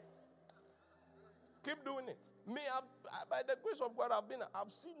 Keep doing it. Me, by the grace of God,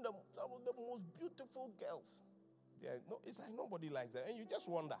 I've seen some of the most beautiful girls. Yeah, no, it's like nobody likes them. And you just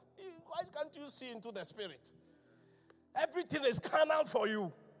wonder, why can't you see into the spirit? Everything is carnal for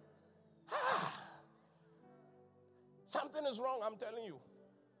you. Something is wrong, I'm telling you.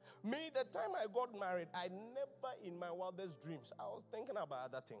 Me, the time I got married, I never in my wildest dreams, I was thinking about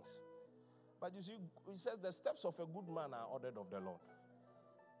other things. But you see, it says the steps of a good man are ordered of the Lord.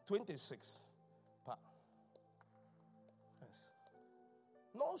 26. Yes.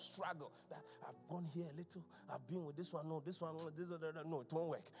 No struggle. That I've gone here a little. I've been with this one. No, this one. No, it won't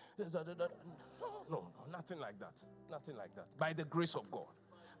work. No, nothing like that. Nothing like that. By the grace of God.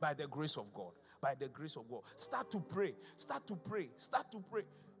 By the grace of God. By the grace of God. Start to pray. Start to pray. Start to pray.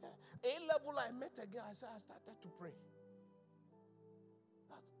 A-level, I met a girl. I started to pray.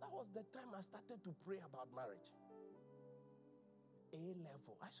 That was the time I started to pray about marriage.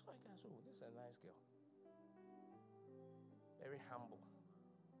 A-level. I saw a girl. So this is a nice girl. Very humble.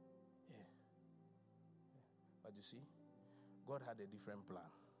 Yeah. But you see, God had a different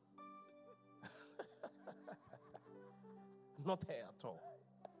plan. Not her at all.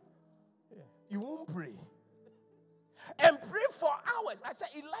 Yeah. You won't pray. And pray for hours. I said,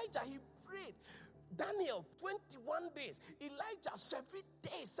 Elijah, he prayed. Daniel, 21 days. Elijah, 7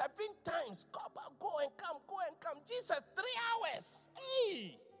 days, 7 times. Go and come, go and come. Jesus, 3 hours.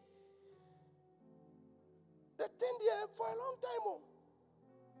 Hey! The thing there for a long time. Oh.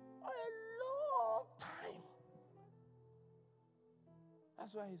 A long time.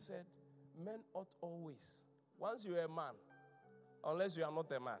 That's why he said, men ought always. Once you're a man, unless you are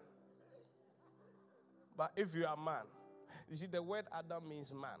not a man. But if you are a man, you see the word Adam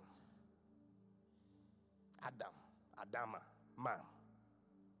means man. Adama, man.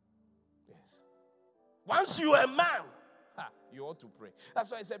 Yes. Once you are a man, you ought to pray.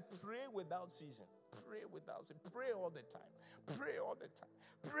 That's why I said pray without ceasing. Pray without ceasing. Pray all the time. Pray all the time.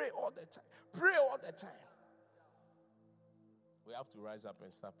 Pray all the time. Pray all the time. We have to rise up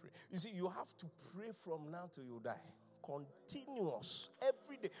and start praying. You see, you have to pray from now till you die. Continuous.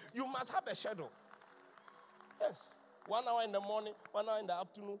 Every day. You must have a schedule. Yes. 1 hour in the morning, 1 hour in the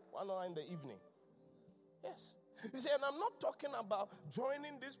afternoon, 1 hour in the evening. Yes. You see, and I'm not talking about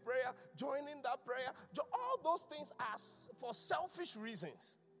joining this prayer, joining that prayer. All those things are for selfish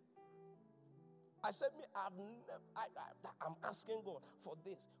reasons. I said, I'm asking God for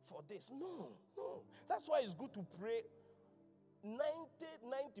this. No. That's why it's good to pray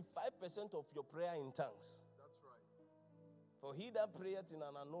 95% of your prayer in tongues. That's right. For he that prayeth in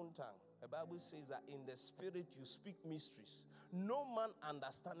an unknown tongue, the Bible says that in the spirit you speak mysteries. No man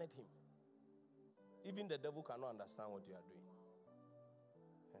understandeth him. Even the devil cannot understand what you are doing.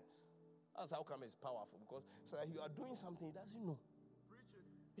 Yes. That's how come it's powerful. Because it's like you are doing something he doesn't know.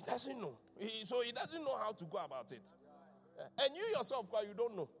 He doesn't know. So he doesn't know how to go about it. And you yourself, you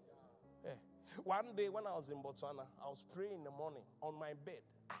don't know. Yeah. One day when I was in Botswana, I was praying in the morning on my bed.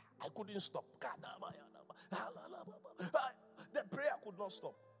 I couldn't stop. The prayer could not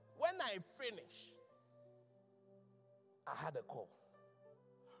stop. When I finished, I had a call.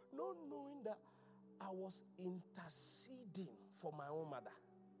 Not knowing that I was interceding for my own mother.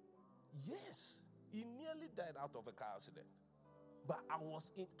 Yes, he nearly died out of a car accident. But I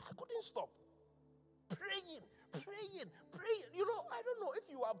couldn't stop. Praying. You know, I don't know if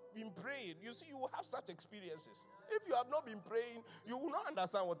you have been praying. You see, you will have such experiences. If you have not been praying, you will not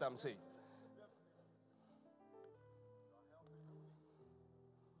understand what I'm saying.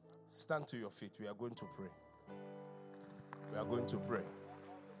 Stand to your feet. We are going to pray. We are going to pray.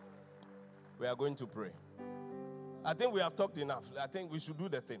 We are going to pray. I think we have talked enough. I think we should do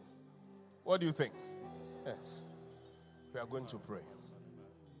the thing. What do you think? Yes. We are going to pray.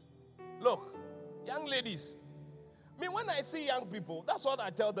 Look, young ladies. When I see young people, that's what I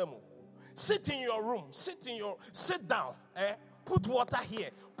tell them. Sit in your room. Sit down. Put water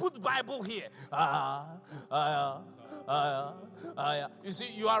here. Put Bible here. You see,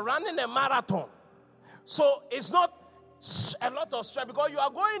 you are running a marathon. So it's not a lot of stress because you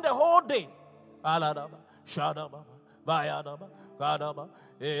are going the whole day.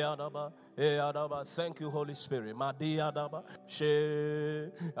 Thank you, Holy Spirit.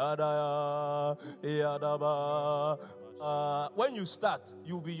 When you start,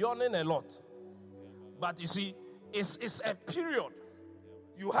 you'll be yawning a lot. But you see, it's a period.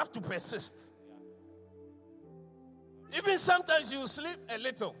 You have to persist. Even sometimes you sleep a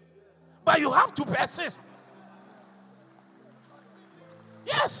little. But you have to persist.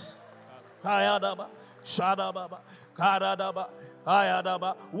 Yes. Ayadaba, Shadababa, Karadaba,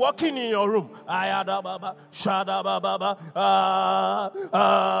 Ayadaba, walking in your room. Ayadababa, Shadababa,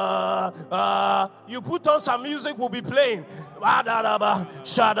 you put on some music, will be playing. Adadaba,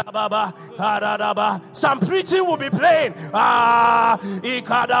 Shadababa, Adadaba, some preaching will be playing.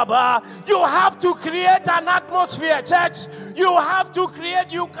 Ikadaba. You have to create an atmosphere, church. You have to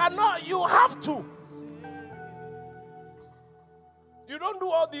create, you cannot, you have to. You don't do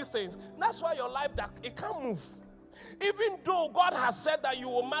all these things. That's why your life, that it can't move. Even though God has said that you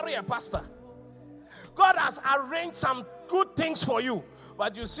will marry a pastor, God has arranged some good things for you,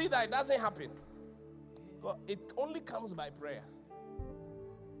 but you see that it doesn't happen. God, it only comes by prayer.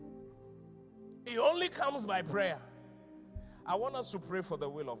 It only comes by prayer. I want us to pray for the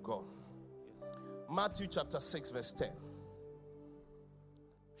will of God. Matthew chapter 6 verse 10.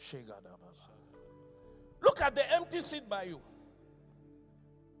 Look at the empty seat by you.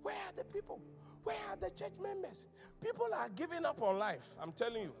 Where are the people? Where are the church members? People are giving up on life. I'm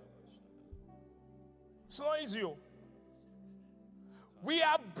telling you. It's not easy. We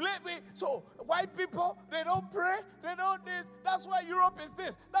are blaming. So white people, they don't pray. They don't need. That's why Europe is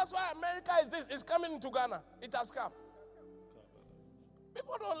this. That's why America is this. It's coming into Ghana. It has come.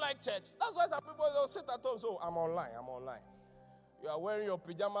 People don't like church. That's why some people don't sit at home. So I'm online. You are wearing your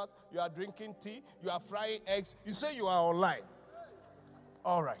pajamas. You are drinking tea. You are frying eggs. You say you are online.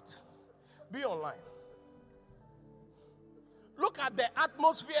 All right. Be online. Look at the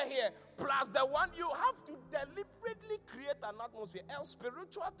atmosphere here. Plus the one, you have to deliberately create an atmosphere. Else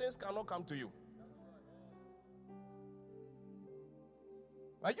spiritual things cannot come to you.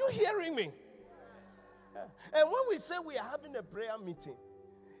 Are you hearing me? Yeah. And when we say we are having a prayer meeting,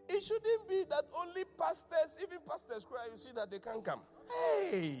 it shouldn't be that only pastors, even pastors cry, you see that they can't come.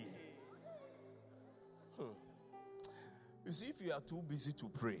 Hey! You see, if you are too busy to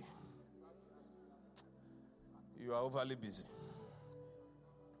pray, you are overly busy.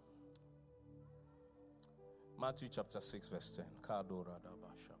 Matthew chapter 6 verse 10.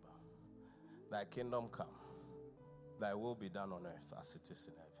 Thy kingdom come, thy will be done on earth as it is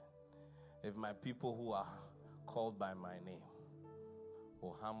in heaven. If my people who are called by my name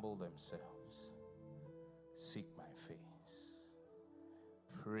will humble themselves, seek my face,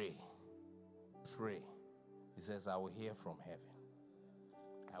 pray. He says, I will hear from heaven.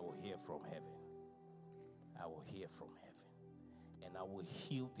 I will hear from heaven. I will hear from heaven. And I will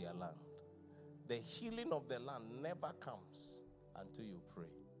heal their land. The healing of the land never comes until you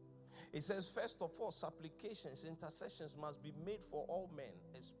pray. It says, first of all, supplications, intercessions must be made for all men,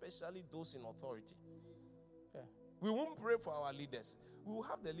 especially those in authority. Yeah. We won't pray for our leaders. We will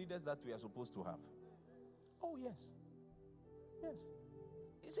have the leaders that we are supposed to have. Oh, yes. Yes.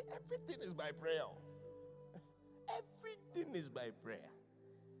 You see, everything is by prayer. Everything is by prayer.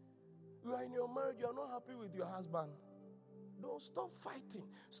 You are in your marriage, you are not happy with your husband. Don't stop fighting.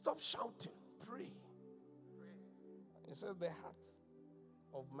 Stop shouting. Pray. It says the heart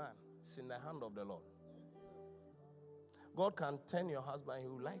of man is in the hand of the Lord. God can turn your husband, he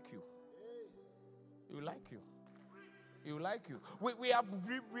will like you. He will like you. He will like you. We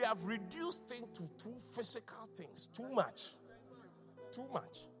have reduced things to two physical things. Too much.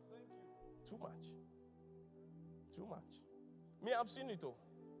 Me, I've seen it all.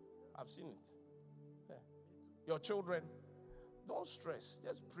 I've seen it. Yeah. Your children, don't stress.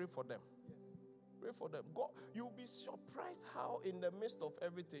 Just pray for them. Pray for them. God, you'll be surprised how in the midst of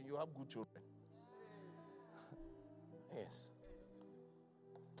everything you have good children. Yes.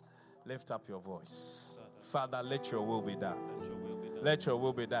 Lift up your voice. Father, let your will be done. Let your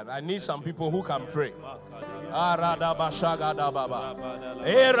will be done. I need some people who can pray.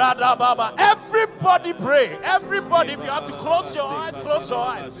 Everybody pray. Everybody, if you have to close your eyes, close your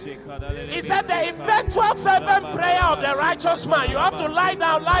eyes. He said the effectual fervent prayer of the righteous man. You have to lie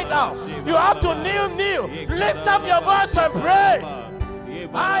down. You have to kneel. Lift up your voice and pray.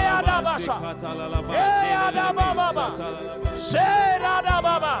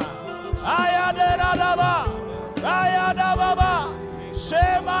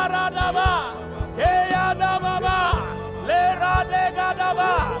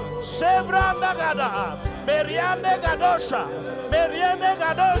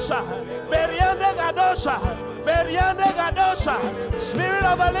 Spirit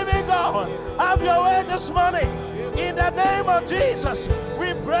of the living God, have your way this morning. In the name of Jesus,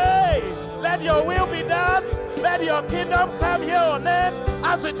 we pray. Let your will be done. Let your kingdom come here on earth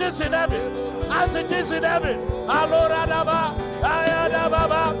as it is in heaven. As it is in heaven. Aloradaba,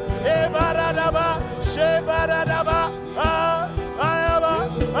 ayadababa, ebaradaba, shebaradaba, ayaba,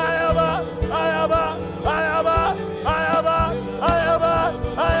 ayaba, ayaba, ayaba, ayaba, ayaba,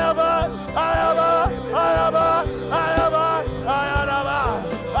 ayaba,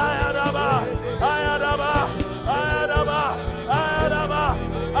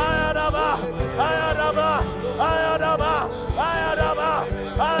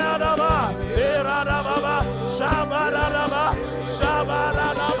 Shabaradaba,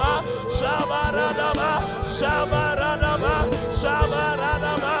 Shabaradaba, Shabaradaba, Shabaradaba,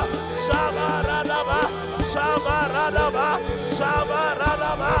 Shabaradaba, Shabaradaba, Shabaradaba,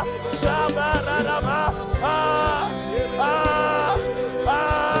 Shabaradaba, Shabaradaba,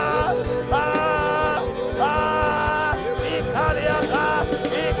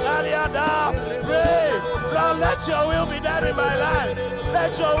 Pray, Lord, let your will be done in my life.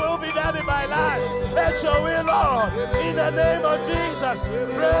 Let your will be done in my life. Let your will, Lord, in the name of Jesus.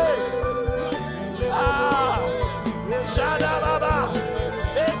 Pray. Shadababa,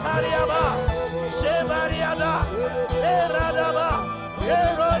 Ekariaba, Shebariada, Eradaba,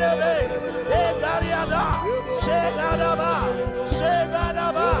 Erodebe, Egariada, Shegadaba,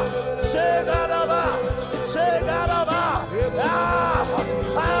 Shegadaba, Shegadaba, Shegadaba,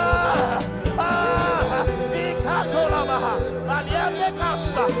 Ikatolaba, Aliande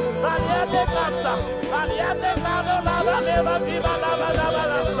Casta, Aliande Casta, Aliande Cano, Lava, Neva, Viva, Lava, Lava,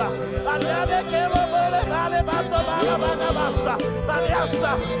 Aliande Kero, Vale, Bato, Basta,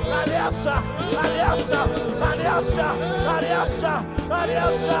 Mariasta, Mariasta, Mariasta, Mariasta, Mariasta,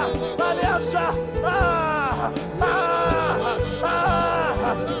 Mariasta, Mariasta,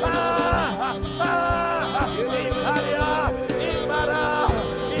 Ikaria, Imara,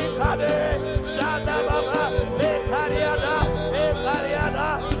 Ikade, Shada Baba, Ekariada, Ekariada,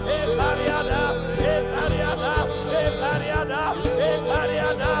 Ekariada, Ekariada, Ekariada,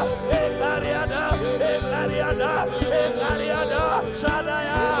 Ekariada, Ekariada, Ekariada, Ekariada,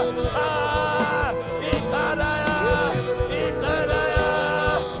 Shadaya, Ikaraya, Ikaraya,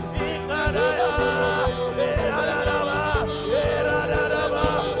 Ikaraya, Eradaba, Eradaba,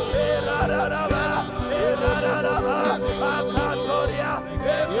 Eradaba, Eradaba, Akatoria,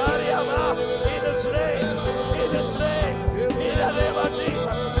 Ekariaba, in His name, in His name, in the name of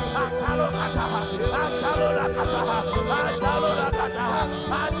Jesus. Atalokataha, Atalokataha, Atalokataha,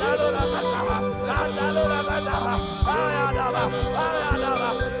 Atalokataha, Atalokataha, Ayadaba, Ayadaba,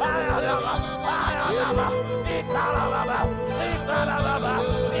 Ayadaba, Ayadaba, Ikalababa, Ikalababa,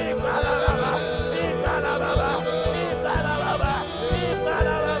 Ikalababa, Ikalababa, Ikalababa,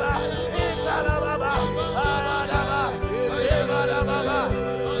 Ikalababa, Ikalababa, Ayadaba, Shebadababa,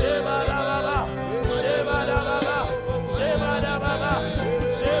 Shebadababa, Shebadababa, Shebadababa,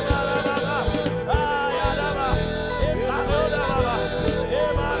 Shebadababa, Ayadaba, Ikalababa,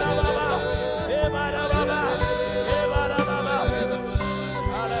 Ebadababa, Ebadababa, Ebadababa.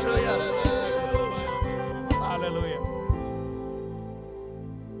 Hallelujah. Hallelujah.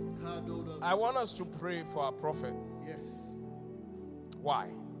 I want us to pray for our prophet. Yes.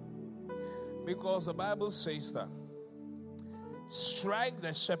 Why? Because the Bible says that strike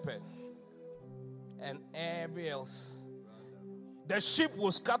the shepherd and every else. The sheep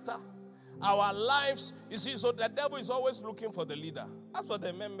will scatter. Our lives, you see, so the devil is always looking for the leader. As for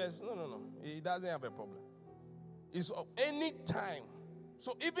the members, no. He doesn't have a problem. It's any time.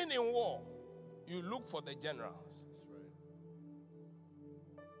 So even in war, you look for the generals.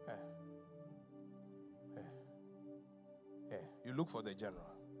 You look for the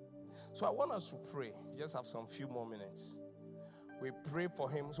general. So I want us to pray. Just have some few more minutes. We pray for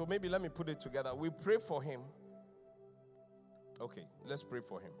him. So maybe let me put it together. We pray for him. Okay, let's pray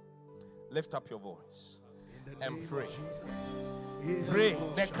for him. Lift up your voice and pray. Pray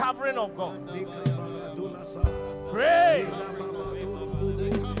the covering of God. Pray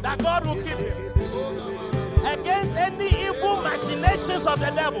that God will keep him against any evil machinations of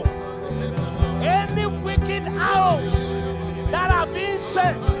the devil, any wicked arrows that are being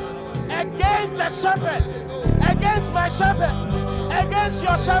sent against the shepherd, against my shepherd, against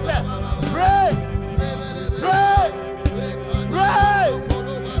your shepherd. Pray, pray, pray.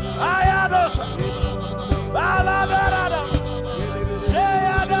 Ayadosha, Balabarada,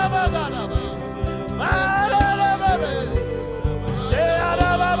 Sheyadabagada, Balababe,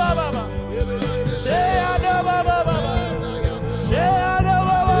 Sheyadababa, Sheyadababa,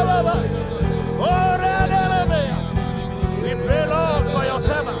 Sheyadababa, Oradababa. We pray, Lord, for your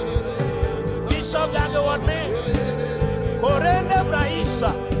servant. Bishop, that the word means. Orende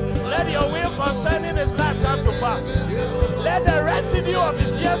Braisa. Let your will concerning his life come to pass. Let the residue of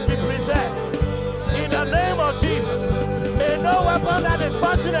his years be preserved. In the name of Jesus. May no weapon that is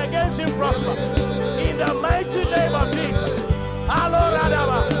fashioned against him prosper. In the mighty name of Jesus. Alo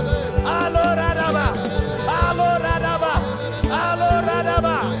Radaba. Alo Radaba. Alo Radaba. Alo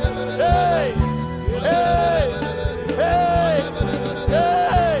Radaba. Hey. Hey. Hey.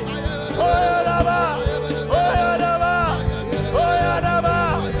 Hey. Oyadaba. Oyadaba. Oyadaba.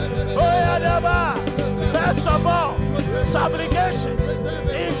 Oyadaba. First of all, supplications,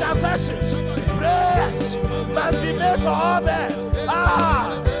 intercessions, prayer, sacrifice must be made for all men.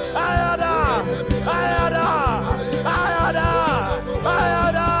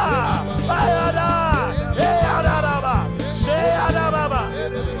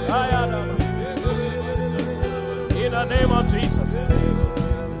 In the name of Jesus.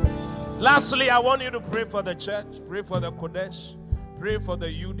 Lastly, I want you to pray for the church, pray for the Qodesh, pray for the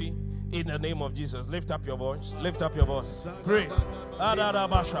UD in the name of Jesus. Lift up your voice. Lift up your voice. Pray.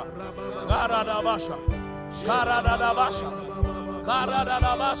 Karadadabasha. Karadadabasha. Karadadabasha.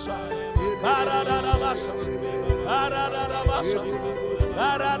 Karadadabasha. Karadadabasha. Karadadabasha.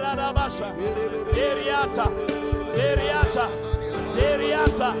 Karadadabasha. Deriata. Deriata.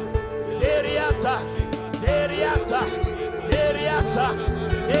 Deriata. Deriata. Deriata. Deriata.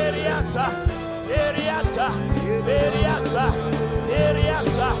 Deriata. Deriata. Deriata.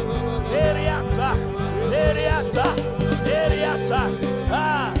 Deriata. Deriata. Deriata. Deriata.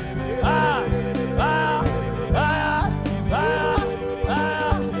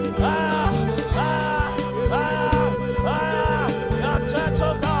 Your church,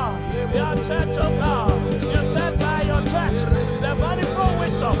 oh God. Your church, oh God. You said by your church, the manifold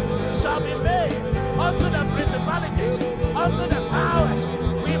wisdom shall be made unto the principalities, unto the powers.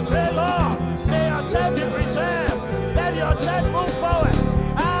 We pray, Lord, may your church be preserved. Let your church move forward.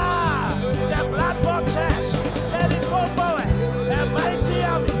 The blackboard church, let it go forward. The mighty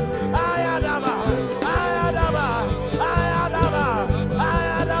army. Ayadaba, ayadaba, ayadaba,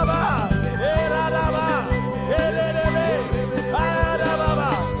 ayadaba, eradaba, edebe, ayadaba,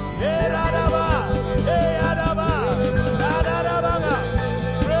 eradaba, eyadaba, adadaba.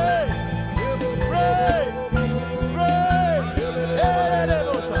 Pray, pray, pray.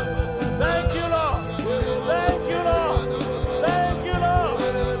 Thank you, Lord. Thank you, Lord. Thank you, Lord.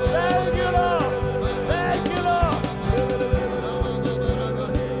 Thank you, Lord. Thank you, Lord.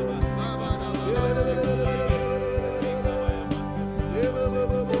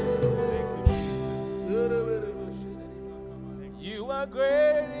 You are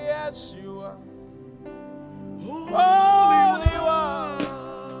great, yes, you are. Holy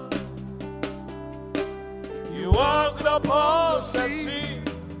One. You walked upon the sea.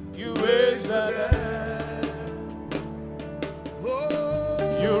 You raised the dead.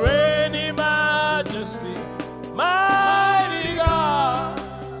 You reign in majesty, mighty God.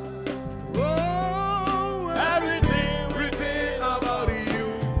 Everything written about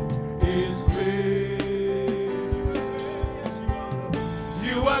you is great.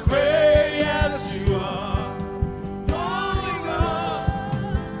 You are great, yes, you are. Holy God.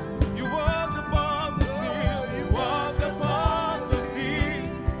 You walked upon the sea. You walked upon the sea.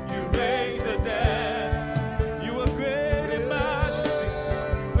 You raised the dead. You are great in majesty,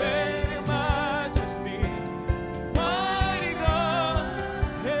 mighty God.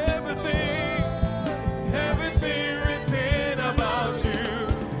 Everything written about you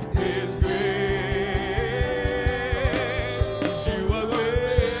is great. You are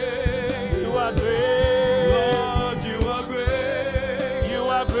great. You are great. Lord, you are great. You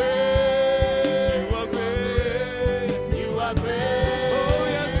are great. You are great. You are great. Oh,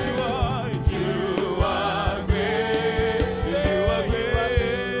 yes, you are. You are great. You are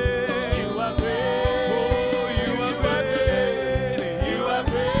great. You are great. Oh, you are great. You are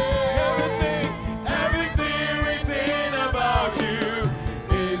great. Everything written about you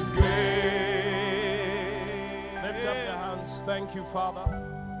is great. Lift up your hands. Thank you, Father.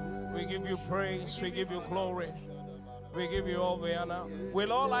 We give you praise. We give you glory. We give you all the honor. With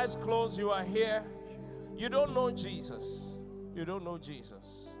all eyes closed, you are here. You don't know Jesus. You don't know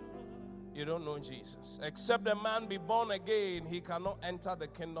Jesus. You don't know Jesus. Except a man be born again, he cannot enter the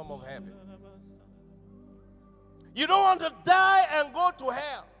kingdom of heaven. You don't want to die and go to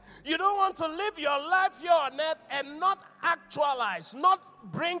hell. You don't want to live your life here on earth and not actualize,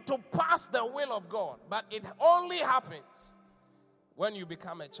 not bring to pass the will of God. But it only happens when you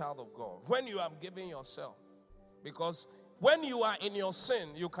become a child of God, when you have given yourself. Because when you are in your sin,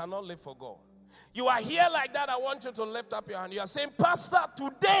 you cannot live for God. You are here like that, I want you to lift up your hand. You are saying, Pastor,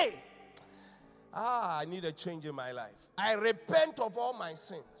 today, I need a change in my life. I repent of all my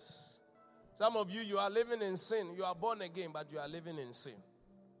sins. Some of you are living in sin. You are born again, but you are living in sin.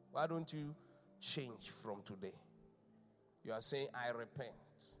 Why don't you change from today? You are saying, I repent.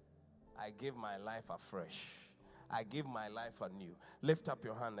 I give my life afresh. I give my life anew. Lift up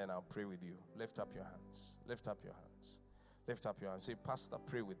your hand and I'll pray with you. Lift up your hands. Lift up your hands. Lift up your hands. Say, Pastor,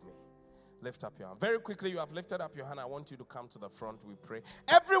 pray with me. Lift up your hand. Very quickly, you have lifted up your hand. I want you to come to the front. We pray.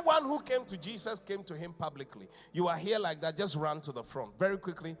 Everyone who came to Jesus came to him publicly. You are here like that. Just run to the front. Very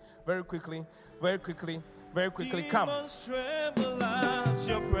quickly, very quickly, very quickly, very quickly. Come.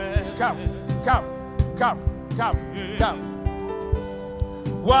 Come, come. Come.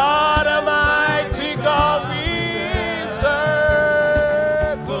 What a mighty God we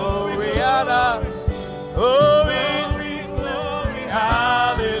serve. Glory, honor, glory,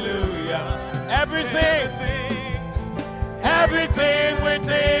 hallelujah. Everything we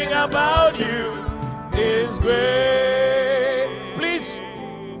think about you is great. Please,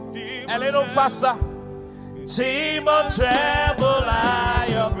 a little faster. Timon tremble at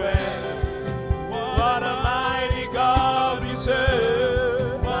your breath. What a mighty God we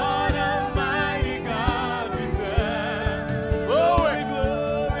serve. What a mighty God we serve. Glory,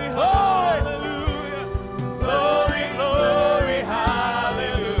 glory, hallelujah. Glory, glory,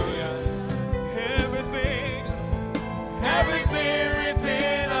 hallelujah. Everything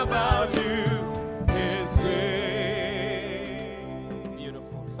written about you is great.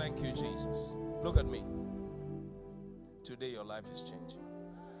 Beautiful. Thank you, Jesus. Look at me. Today your life is changing.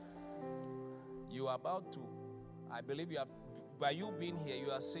 You are about to, I believe you have, by you being here, you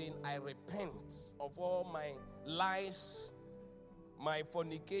are saying, I repent of all my lies, my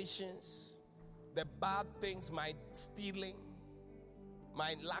fornications, the bad things, my stealing,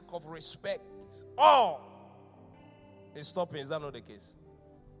 my lack of respect. All is stopping. Is that not the case?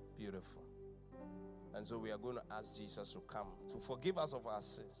 Beautiful. And so we are going to ask Jesus to come, to forgive us of our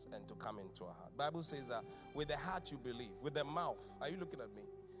sins and to come into our heart. Bible says that with the heart you believe, with the mouth, are you looking at me?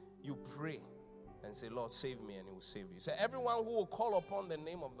 You pray and say, Lord, save me, and he will save you. Say, everyone who will call upon the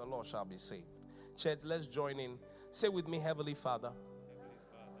name of the Lord shall be saved. Church, let's join in. Say with me, Heavenly Father.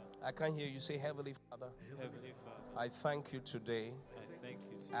 I can't hear you. Say, Heavenly Father. Heavenly Father. I thank you today.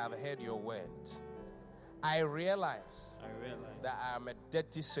 I have heard your word. I realize that I am a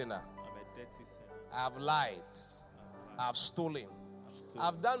dirty sinner. I have lied. I have stolen.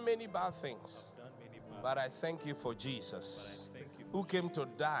 I've done many bad things. But I thank you for Jesus, who came to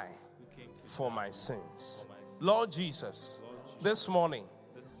die for my sins. Lord Jesus, this morning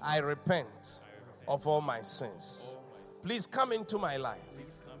I repent of all my sins. Please come into my life.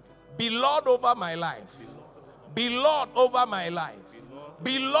 Be Lord over my life. Be Lord over my life.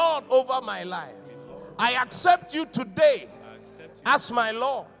 Be Lord over my life. I accept you today as my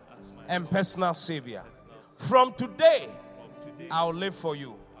Lord and personal Savior. From today, I'll live for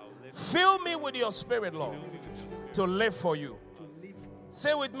you. Fill me with your Spirit, Lord, to live for you.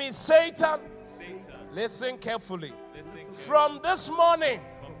 Say with me, Satan, listen carefully. From this morning,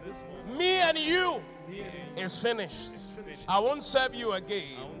 me and you is finished. I won't serve you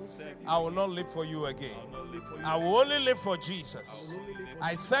again. I will not live for you again. I will only live for Jesus.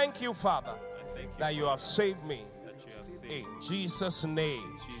 I thank you, Father, that you have saved me. In Jesus'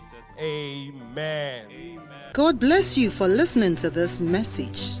 name, amen. God bless you for listening to this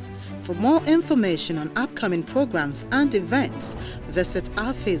message. For more information on upcoming programs and events, visit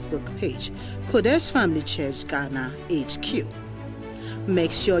our Facebook page, Qodesh Family Church Ghana HQ.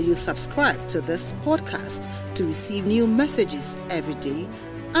 Make sure you subscribe to this podcast to receive new messages every day.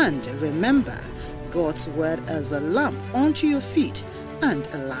 And remember, God's word is a lamp unto your feet and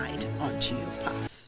a light unto your path.